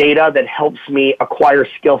data that helps me acquire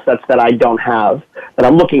skill sets that I don't have, that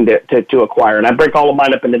I'm looking to acquire. And I break all of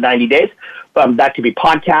mine up into 90 days. That could be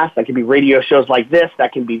podcasts, that could be radio shows like this,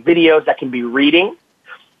 that can be videos, that can be reading.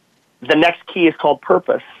 The next key is called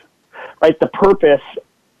purpose, right? The purpose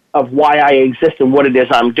of why I exist and what it is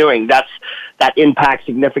I'm doing. That impacts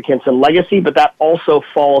significance and legacy, but that also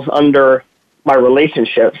falls under my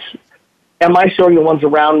relationships. Am I showing the ones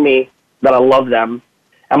around me that I love them?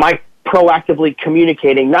 Am I proactively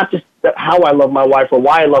communicating not just how I love my wife or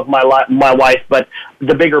why I love my wife, but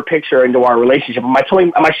the bigger picture into our relationship? Am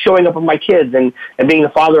I showing up with my kids and being the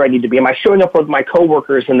father I need to be? Am I showing up with my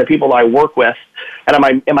coworkers and the people that I work with? And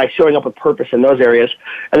am I showing up with purpose in those areas?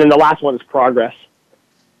 And then the last one is progress,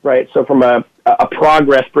 right? So from a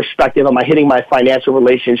progress perspective, am I hitting my financial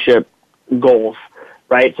relationship goals?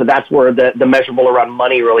 Right? So that's where the measurable around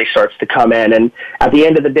money really starts to come in. And at the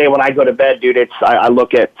end of the day, when I go to bed, dude, I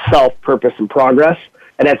look at self, purpose, and progress.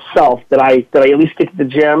 And that's self. Did I at least get to the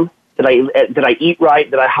gym? Did I eat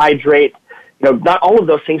right? Did I hydrate? Not all of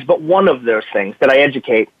those things, but one of those things. Did I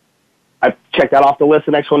educate? I checked that off the list.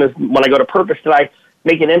 The next one is when I go to purpose, did I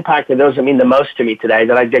make an impact to those that mean the most to me today?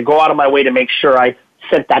 Did I go out of my way to make sure I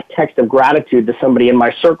sent that text of gratitude to somebody in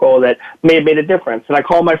my circle that may have made a difference? And I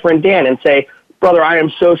call my friend Dan and say, brother, I am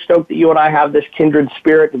so stoked that you and I have this kindred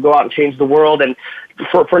spirit to go out and change the world, and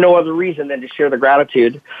for no other reason than to share the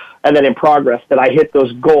gratitude. And then in progress, that I hit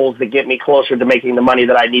those goals that get me closer to making the money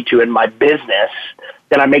that I need to in my business.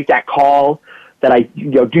 That I make that call, that I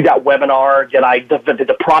do that webinar, did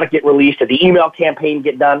the product get released, did the email campaign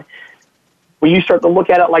get done? When you start to look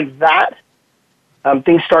at it like that,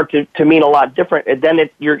 things start to mean a lot different. And then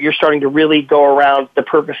you're starting to really go around the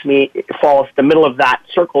purpose falls. The middle of that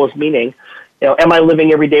circle is meaning. Am I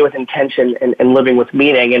living every day with intention and living with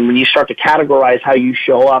meaning? And when you start to categorize how you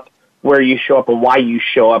show up, where you show up, and why you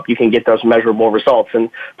show up, you can get those measurable results.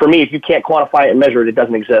 And for me, if you can't quantify it and measure it, it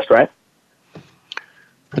doesn't exist, right?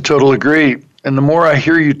 I totally agree. And the more I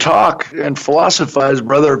hear you talk and philosophize,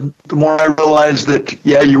 brother, the more I realize that,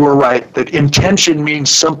 yeah, you were right, that intention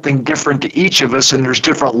means something different to each of us, and there's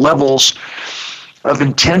different levels of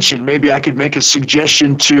intention. Maybe I could make a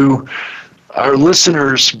suggestion to our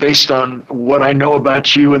listeners based on what I know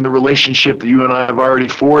about you and the relationship that you and I have already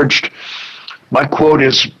forged. My quote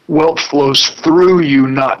is, wealth flows through you,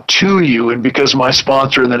 not to you. And because my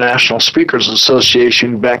sponsor in the National Speakers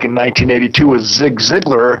Association back in 1982 was Zig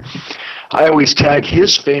Ziglar, I always tag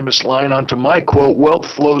his famous line onto my quote,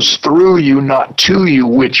 wealth flows through you, not to you,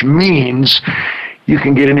 which means you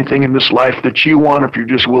can get anything in this life that you want if you're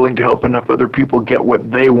just willing to help enough other people get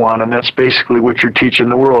what they want. And that's basically what you're teaching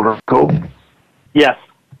the world, right, Cole? Yes.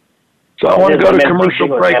 So I want to go to commercial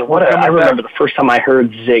break. I remember the first time I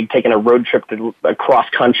heard Zig taking a road trip to cross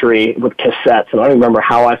country with cassettes, and I don't remember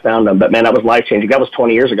how I found them, but man, that was life-changing. That was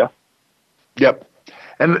 20 years ago. Yep.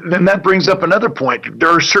 And then that brings up another point. There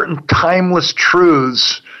are certain timeless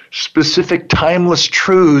truths, specific timeless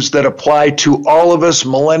truths that apply to all of us,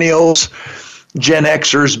 millennials, Gen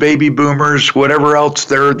Xers, baby boomers, whatever else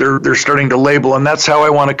they're starting to label. And that's how I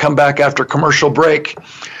want to come back after commercial break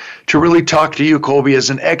to really talk to you, Kolby,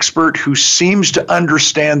 as an expert who seems to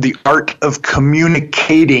understand the art of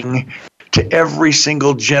communicating to every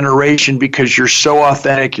single generation, because you're so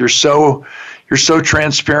authentic, you're so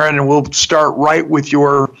transparent. And we'll start right with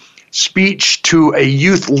your speech to a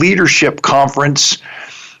youth leadership conference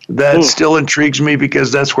that still intrigues me, because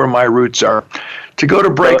that's where my roots are. To go to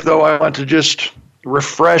break, though, I want to just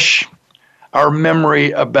refresh our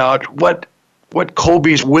memory about what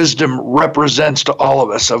Kolby's wisdom represents to all of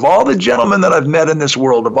us. Of all the gentlemen that I've met in this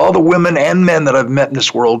world, of all the women and men that I've met in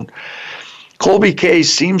this world, Kolby K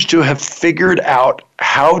seems to have figured out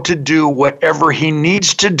how to do whatever he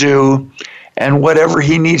needs to do and whatever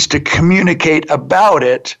he needs to communicate about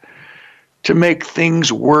it to make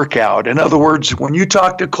things work out. In other words, when you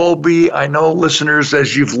talk to Kolby, I know listeners,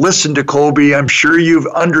 as you've listened to Kolby, I'm sure you've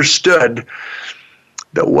understood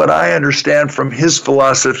that what I understand from his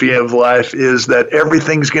philosophy of life is that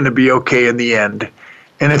everything's going to be okay in the end.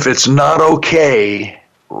 And if it's not okay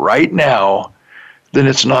right now, then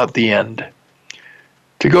it's not the end.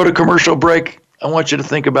 To go to commercial break, I want you to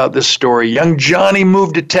think about this story. Young Johnny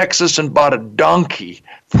moved to Texas and bought a donkey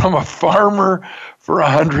from a farmer for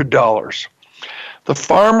 $100. The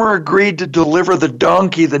farmer agreed to deliver the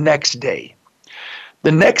donkey the next day.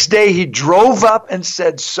 The next day he drove up and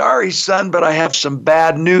said, "Sorry, son, but I have some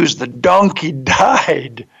bad news. The donkey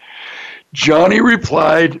died." Johnny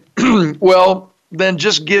replied, "Well, then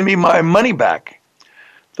just give me my money back."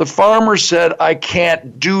 The farmer said, "I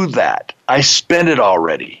can't do that. I spent it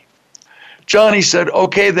already." Johnny said,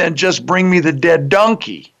 "Okay, then just bring me the dead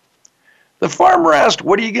donkey." The farmer asked,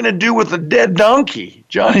 "What are you going to do with the dead donkey?"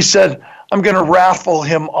 Johnny said, "I'm going to raffle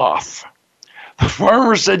him off." The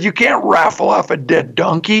farmer said, "You can't raffle off a dead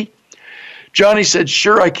donkey." Johnny said,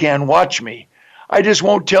 "Sure I can. Watch me. I just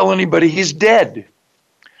won't tell anybody he's dead."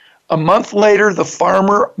 A month later, the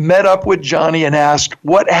farmer met up with Johnny and asked,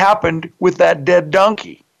 "What happened with that dead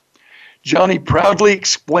donkey?" Johnny proudly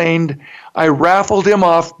explained, I raffled him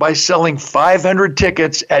off by selling 500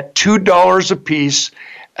 tickets at $2 a piece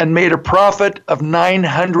and made a profit of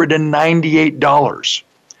 $998.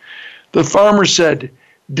 The farmer said,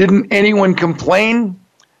 didn't anyone complain?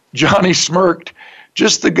 Johnny smirked,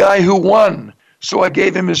 just the guy who won, so I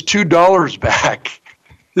gave him his $2 back.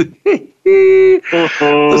 Let's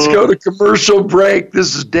go to commercial break.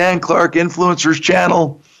 This is Dan Clark, Influencers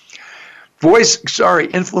Channel.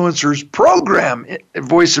 Influencers program at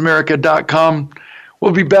voiceamerica.com.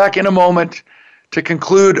 We'll be back in a moment to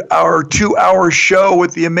conclude our 2-hour show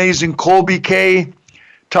with the amazing Kolby K,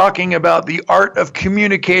 talking about the art of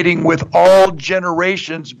communicating with all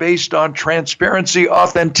generations based on transparency,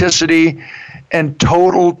 authenticity, and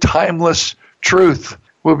total timeless truth.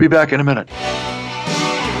 We'll be back in a minute.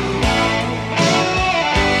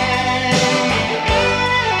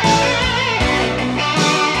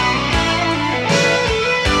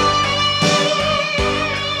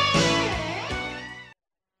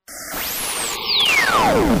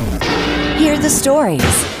 Hear the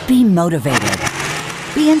stories. Be motivated.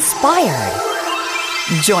 Be inspired.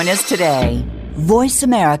 Join us today. Voice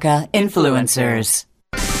America Influencers.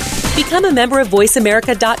 Become a member of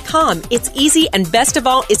voiceamerica.com. It's easy and best of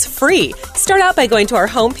all, it's free. Start out by going to our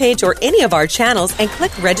homepage or any of our channels and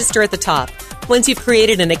click register at the top. Once you've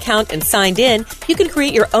created an account and signed in, you can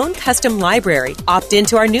create your own custom library, opt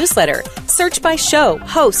into our newsletter, search by show,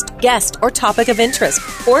 host, guest, or topic of interest,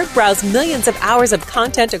 or browse millions of hours of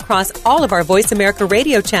content across all of our Voice America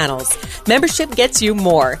radio channels. Membership gets you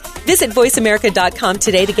more. Visit voiceamerica.com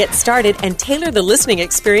today to get started and tailor the listening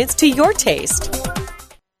experience to your taste.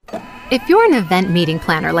 If you're an event meeting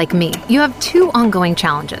planner like me, you have two ongoing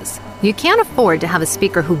challenges. You can't afford to have a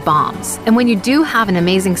speaker who bombs. And when you do have an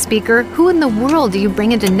amazing speaker, who in the world do you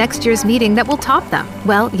bring into next year's meeting that will top them?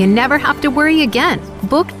 Well, you never have to worry again.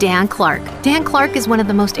 Book Dan Clark. Dan Clark is one of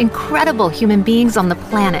the most incredible human beings on the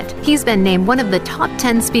planet. He's been named one of the top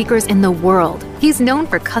 10 speakers in the world. He's known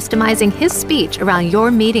for customizing his speech around your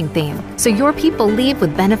meeting theme, so your people leave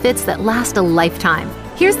with benefits that last a lifetime.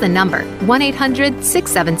 Here's the number,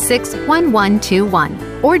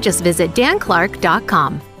 1-800-676-1121, or just visit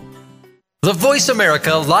danclark.com. The Voice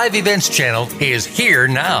America Live Events channel is here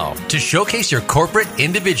now to showcase your corporate,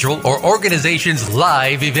 individual, or organization's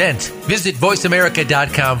live event. Visit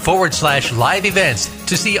voiceamerica.com/live events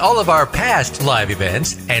to see all of our past live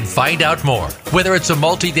events and find out more. Whether it's a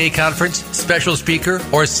multi-day conference, special speaker,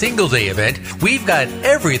 or single-day event, we've got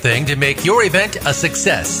everything to make your event a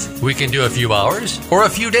success. We can do a few hours or a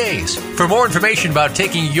few days. For more information about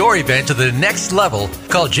taking your event to the next level,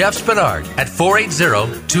 call Jeff Spinard at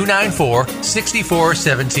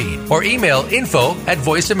 480-294-6417 or email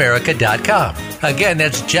info@voiceamerica.com. Again,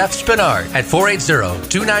 that's Jeff Spinard at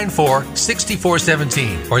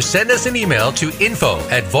 480-294-6417 or send us an email to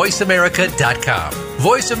info@voiceamerica.com.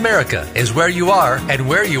 Voice America is where you are and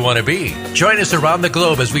where you want to be. Join us around the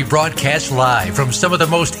globe as we broadcast live from some of the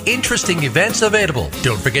most interesting events available.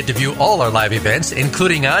 Don't forget to view all our live events,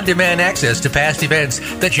 including on-demand access to past events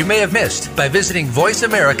that you may have missed by visiting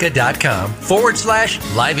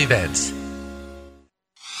voiceamerica.com/live events.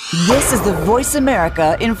 This is the Voice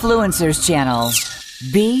America Influencers Channel.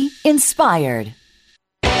 Be inspired.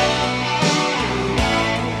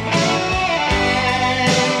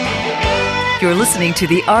 You're listening to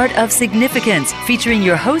The Art of Significance, featuring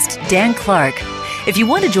your host, Dan Clark. If you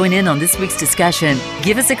want to join in on this week's discussion,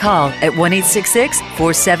 give us a call at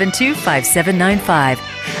 1-866-472-5795.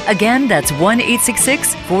 Again, that's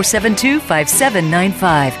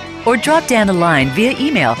 1-866-472-5795. Or drop Dan a line via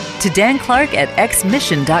email to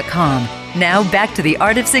danclark@xmission.com. Now back to The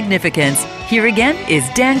Art of Significance. Here again is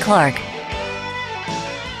Dan Clark.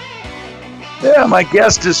 Yeah, my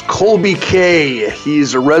guest is Kolby K.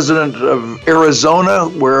 He's a resident of Arizona,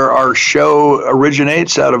 where our show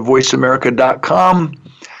originates out of voiceamerica.com.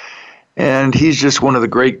 And he's just one of the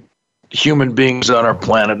great human beings on our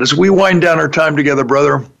planet. As we wind down our time together,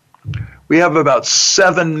 brother, we have about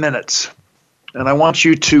 7 minutes. And I want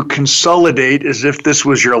you to consolidate as if this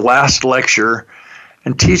was your last lecture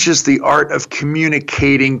and teach us the art of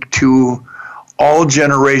communicating to all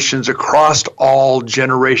generations across all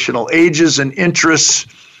generational ages and interests.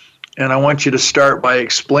 And I want you to start by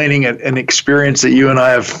explaining an experience that you and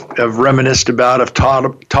I have reminisced about, have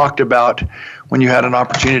talked about when you had an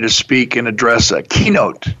opportunity to speak and address a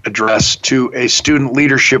keynote address to a student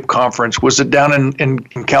leadership conference. Was it down in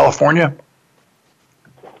California?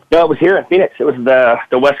 No, it was here in Phoenix. It was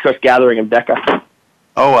the West Coast Gathering of DECA.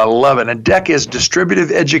 Oh, I love it. And DECA is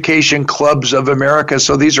Distributive Education Clubs of America.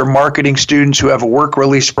 So these are marketing students who have a work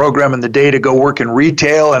release program in the day to go work in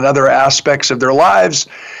retail and other aspects of their lives.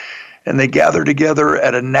 and they gather together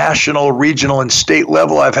at a national, regional, and state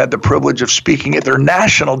level. I've had the privilege of speaking at their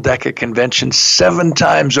national DECA convention 7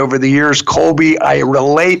 times over the years. Kolby, I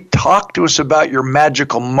relate. Talk to us about your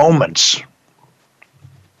magical moments.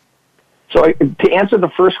 So to answer the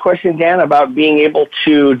first question, Dan, about being able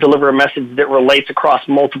to deliver a message that relates across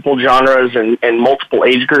multiple genres and multiple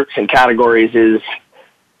age groups and categories is,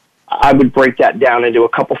 I would break that down into a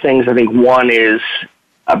couple things. I think one is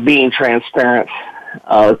being transparent,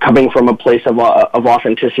 coming from a place of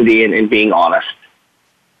authenticity and being honest.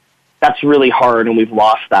 That's really hard, and we've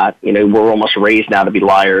lost that. We're almost raised now to be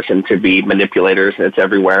liars and to be manipulators, and it's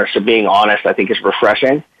everywhere. So being honest, I think, is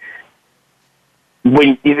refreshing.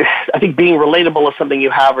 I think being relatable is something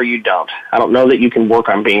you have or you don't. I don't know that you can work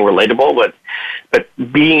on being relatable, but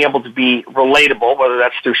being able to be relatable, whether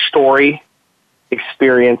that's through story,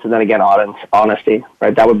 experience, and then again, honesty,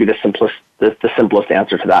 right? That would be the simplest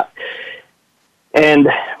answer to that. And,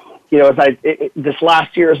 this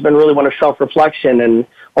last year has been really one of self-reflection and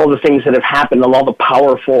all the things that have happened and all the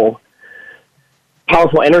powerful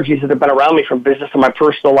energies that have been around me, from business to my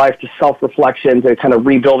personal life to self-reflection to kind of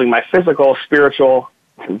rebuilding my physical, spiritual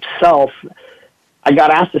self. I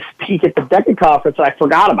got asked to speak at the DECA conference and I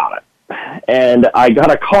forgot about it. And I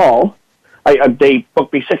got a call. They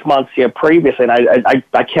booked me 6 months previously, and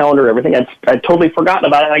I calendared everything. I'd totally forgotten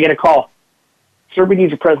about it, and I get a call. Sir, we need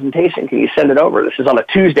your presentation. Can you send it over? This is on a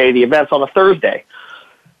Tuesday. The event's on a Thursday.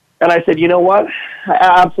 And I said, you know what?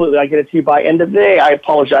 Absolutely, I get it to you by end of the day. I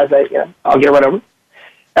apologize. I'll get it right over.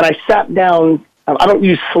 And I sat down. I don't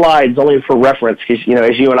use slides, only for reference, because,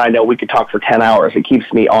 as you and I know, we could talk for 10 hours. It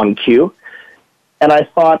keeps me on cue. And I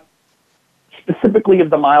thought specifically of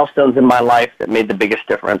the milestones in my life that made the biggest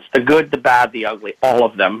difference, the good, the bad, the ugly, all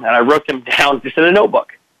of them. And I wrote them down just in a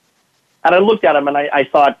notebook. And I looked at them and I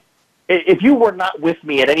thought, if you were not with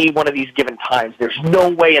me at any one of these given times, there's no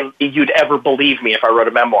way you'd ever believe me if I wrote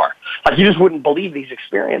a memoir. Like, you just wouldn't believe these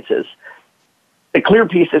experiences. The clear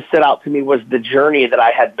piece that stood out to me was the journey that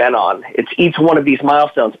I had been on. It's each one of these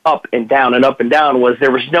milestones, up and down and up and down, was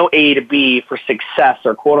there was no A to B for success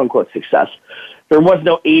or quote-unquote success. There was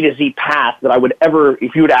no A to Z path that I would ever,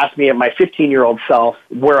 if you would ask me at my 15-year-old self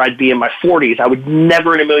where I'd be in my 40s, I would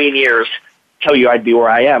never in a million years tell you I'd be where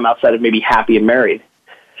I am outside of maybe happy and married.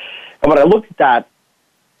 And when I looked at that,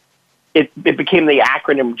 it became the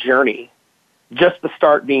acronym JOURNEY. Just the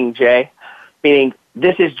start being J, meaning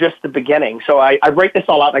this is just the beginning. So I write this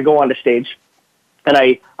all out and I go on the stage and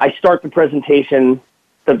I start the presentation.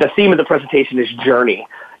 The theme of the presentation is JOURNEY.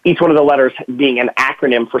 Each one of the letters being an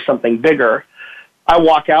acronym for something bigger. I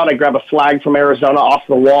walk out, I grab a flag from Arizona off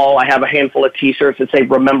the wall. I have a handful of T-shirts that say,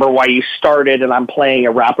 "Remember why you started," and I'm playing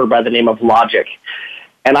a rapper by the name of Logic.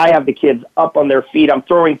 And I have the kids up on their feet. I'm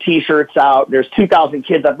throwing T-shirts out. There's 2,000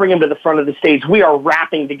 kids. I bring them to the front of the stage. We are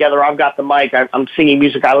rapping together. I've got the mic. I'm singing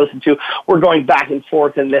music I listen to. We're going back and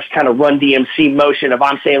forth in this kind of Run DMC motion of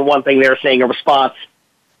I'm saying one thing, they're saying a response.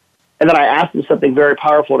 And then I asked them something very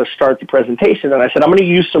powerful to start the presentation. And I said, I'm going to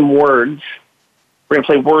use some words. We're going to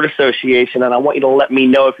play word association, and I want you to let me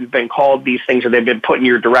know if you've been called these things or they've been put in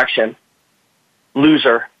your direction.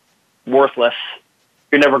 Loser, worthless,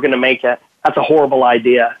 you're never going to make it. That's a horrible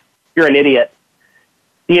idea. You're an idiot.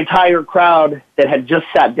 The entire crowd that had just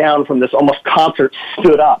sat down from this almost concert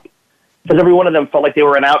stood up because every one of them felt like they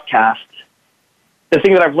were an outcast. The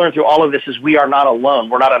thing that I've learned through all of this is we are not alone.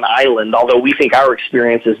 We're not an island, although we think our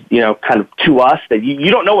experience is, kind of to us, that you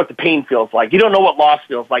don't know what the pain feels like. You don't know what loss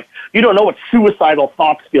feels like. You don't know what suicidal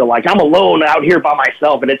thoughts feel like. I'm alone out here by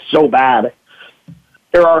myself, and it's so bad.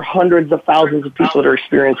 There are hundreds of thousands of people that are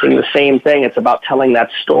experiencing the same thing. It's about telling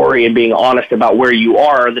that story and being honest about where you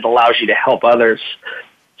are that allows you to help others.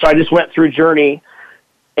 So I just went through Journey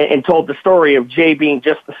and told the story of J being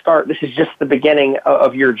just the start. This is just the beginning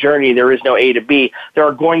of your journey. There is no A to B. There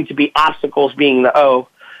are going to be obstacles being the O.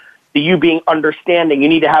 The U being understanding. You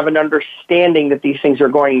need to have an understanding that these things are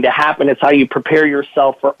going to happen. It's how you prepare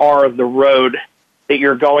yourself for R, the road that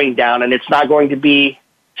you're going down. And it's not going to be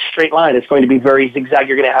straight line. It's going to be very zigzag.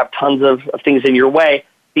 You're going to have tons of things in your way.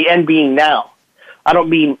 The end being now. I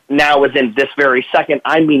don't mean now as in this very second.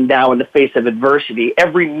 I mean now in the face of adversity.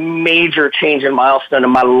 Every major change and milestone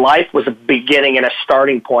in my life was a beginning and a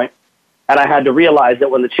starting point. And I had to realize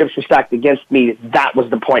that when the chips were stacked against me, that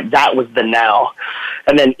was the point. That was the now.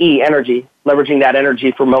 And then E, energy, leveraging that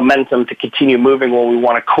energy for momentum to continue moving when we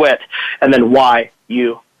want to quit. And then Y,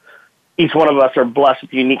 you. Each one of us are blessed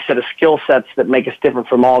with a unique set of skill sets that make us different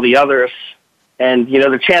from all the others. And,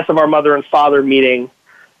 the chance of our mother and father meeting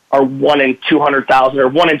are 1 in 200,000 or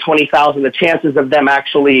 1 in 20,000. The chances of them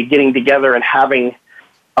actually getting together and having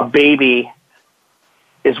a baby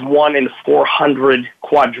is 1 in 400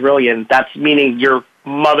 quadrillion. That's meaning your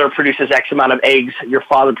mother produces X amount of eggs, your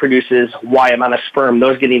father produces Y amount of sperm.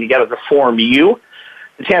 Those getting together to form you.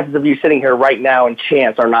 The chances of you sitting here right now in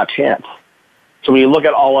chance are not chance. So when you look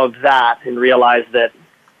at all of that and realize that,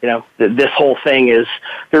 that this whole thing is,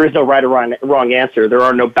 there is no right or wrong answer. There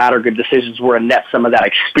are no bad or good decisions. We're a net sum of that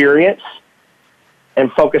experience,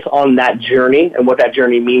 and focus on that journey and what that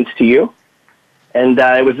journey means to you. And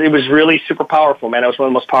it was really super powerful, man. It was one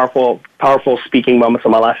of the most powerful speaking moments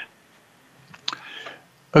of my life.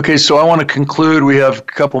 Okay, so I want to conclude. We have a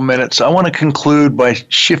couple minutes. I want to conclude by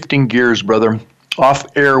shifting gears, brother. Off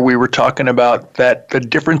air, we were talking about that the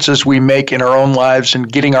differences we make in our own lives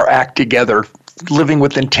and getting our act together, living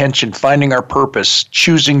with intention, finding our purpose,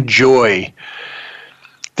 choosing joy.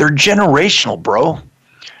 They're generational, bro.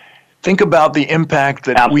 Think about the impact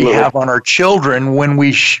that Absolutely. We have on our children when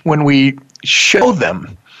we show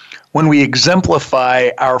them, when we exemplify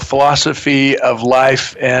our philosophy of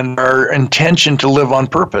life and our intention to live on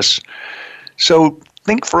purpose. So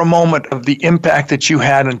think for a moment of the impact that you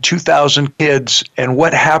had on 2,000 kids and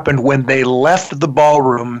what happened when they left the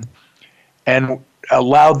ballroom and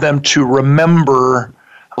allowed them to remember,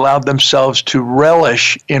 allowed themselves to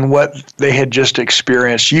relish in what they had just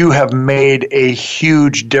experienced. You have made a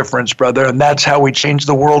huge difference, brother, and that's how we change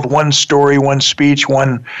the world, one story, one speech,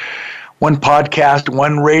 one podcast,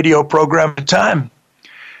 one radio program at a time.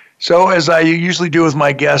 So as I usually do with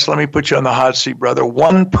my guests, let me put you on the hot seat, brother.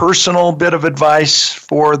 One personal bit of advice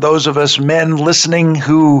for those of us men listening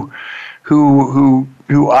who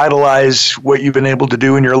idolize what you've been able to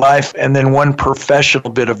do in your life, and then one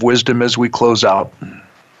professional bit of wisdom as we close out.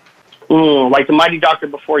 Like the mighty doctor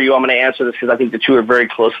before you, I'm going to answer this because I think the two are very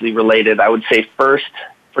closely related. I would say first,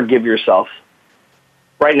 forgive yourself.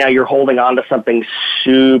 Right now, you're holding on to something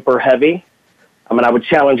super heavy. I would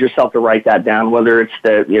challenge yourself to write that down, whether it's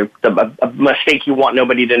a mistake you want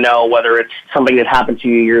nobody to know, whether it's something that happened to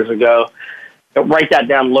you years ago. Write that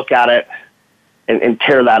down, look at it, and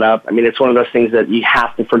tear that up. It's one of those things that you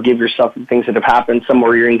have to forgive yourself for things that have happened. Some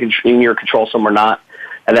where you're in your control, some are not.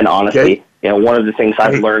 And then honesty. Okay. One of the things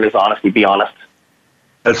I've learned is honesty. Be honest.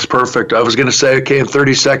 That's perfect. I was going to say, okay, in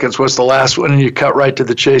 30 seconds, what's the last one? And you cut right to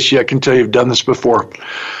the chase. Yeah, I can tell you've done this before.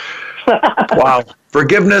 Wow.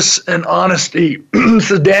 Forgiveness and honesty.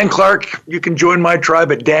 This is Dan Clark. You can join my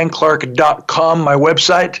tribe at danclark.com, my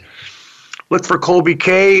website. Look for Kolby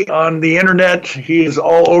K on the internet. He is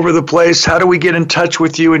all over the place. How do we get in touch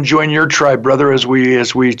with you and join your tribe, brother, as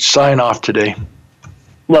we sign off today?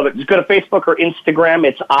 Love it. Just go to Facebook or Instagram.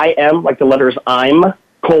 It's I-M, like the letters I'm,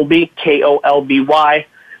 Kolby, Kolby.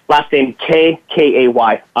 Last name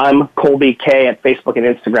K-K-A-Y. I'm Kolby K at Facebook and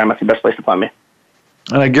Instagram. That's the best place to find me.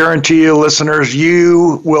 And I guarantee you, listeners,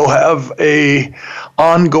 you will have a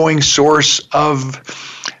ongoing source of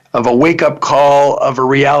a wake-up call, of a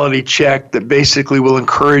reality check that basically will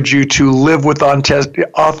encourage you to live with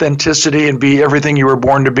authenticity and be everything you were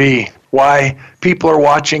born to be. Why? People are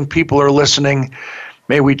watching. People are listening.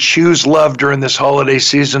 May we choose love during this holiday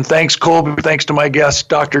season. Thanks, Kolby. Thanks to my guest,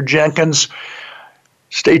 Dr. Jenkins.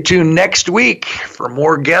 Stay tuned next week for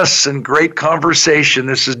more guests and great conversation.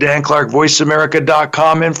 This is Dan Clark,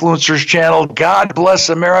 VoiceAmerica.com Influencers Channel. God bless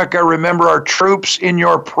America. Remember our troops in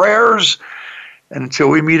your prayers. And until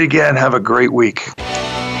we meet again, have a great week.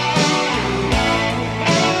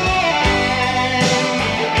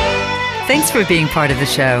 Thanks for being part of the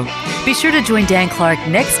show. Be sure to join Dan Clark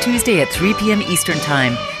next Tuesday at 3 p.m. Eastern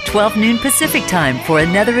Time, 12 noon Pacific Time for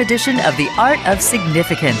another edition of The Art of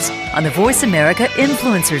Significance on the Voice America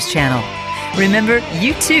Influencers Channel. Remember,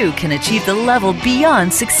 you too can achieve the level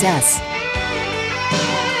beyond success.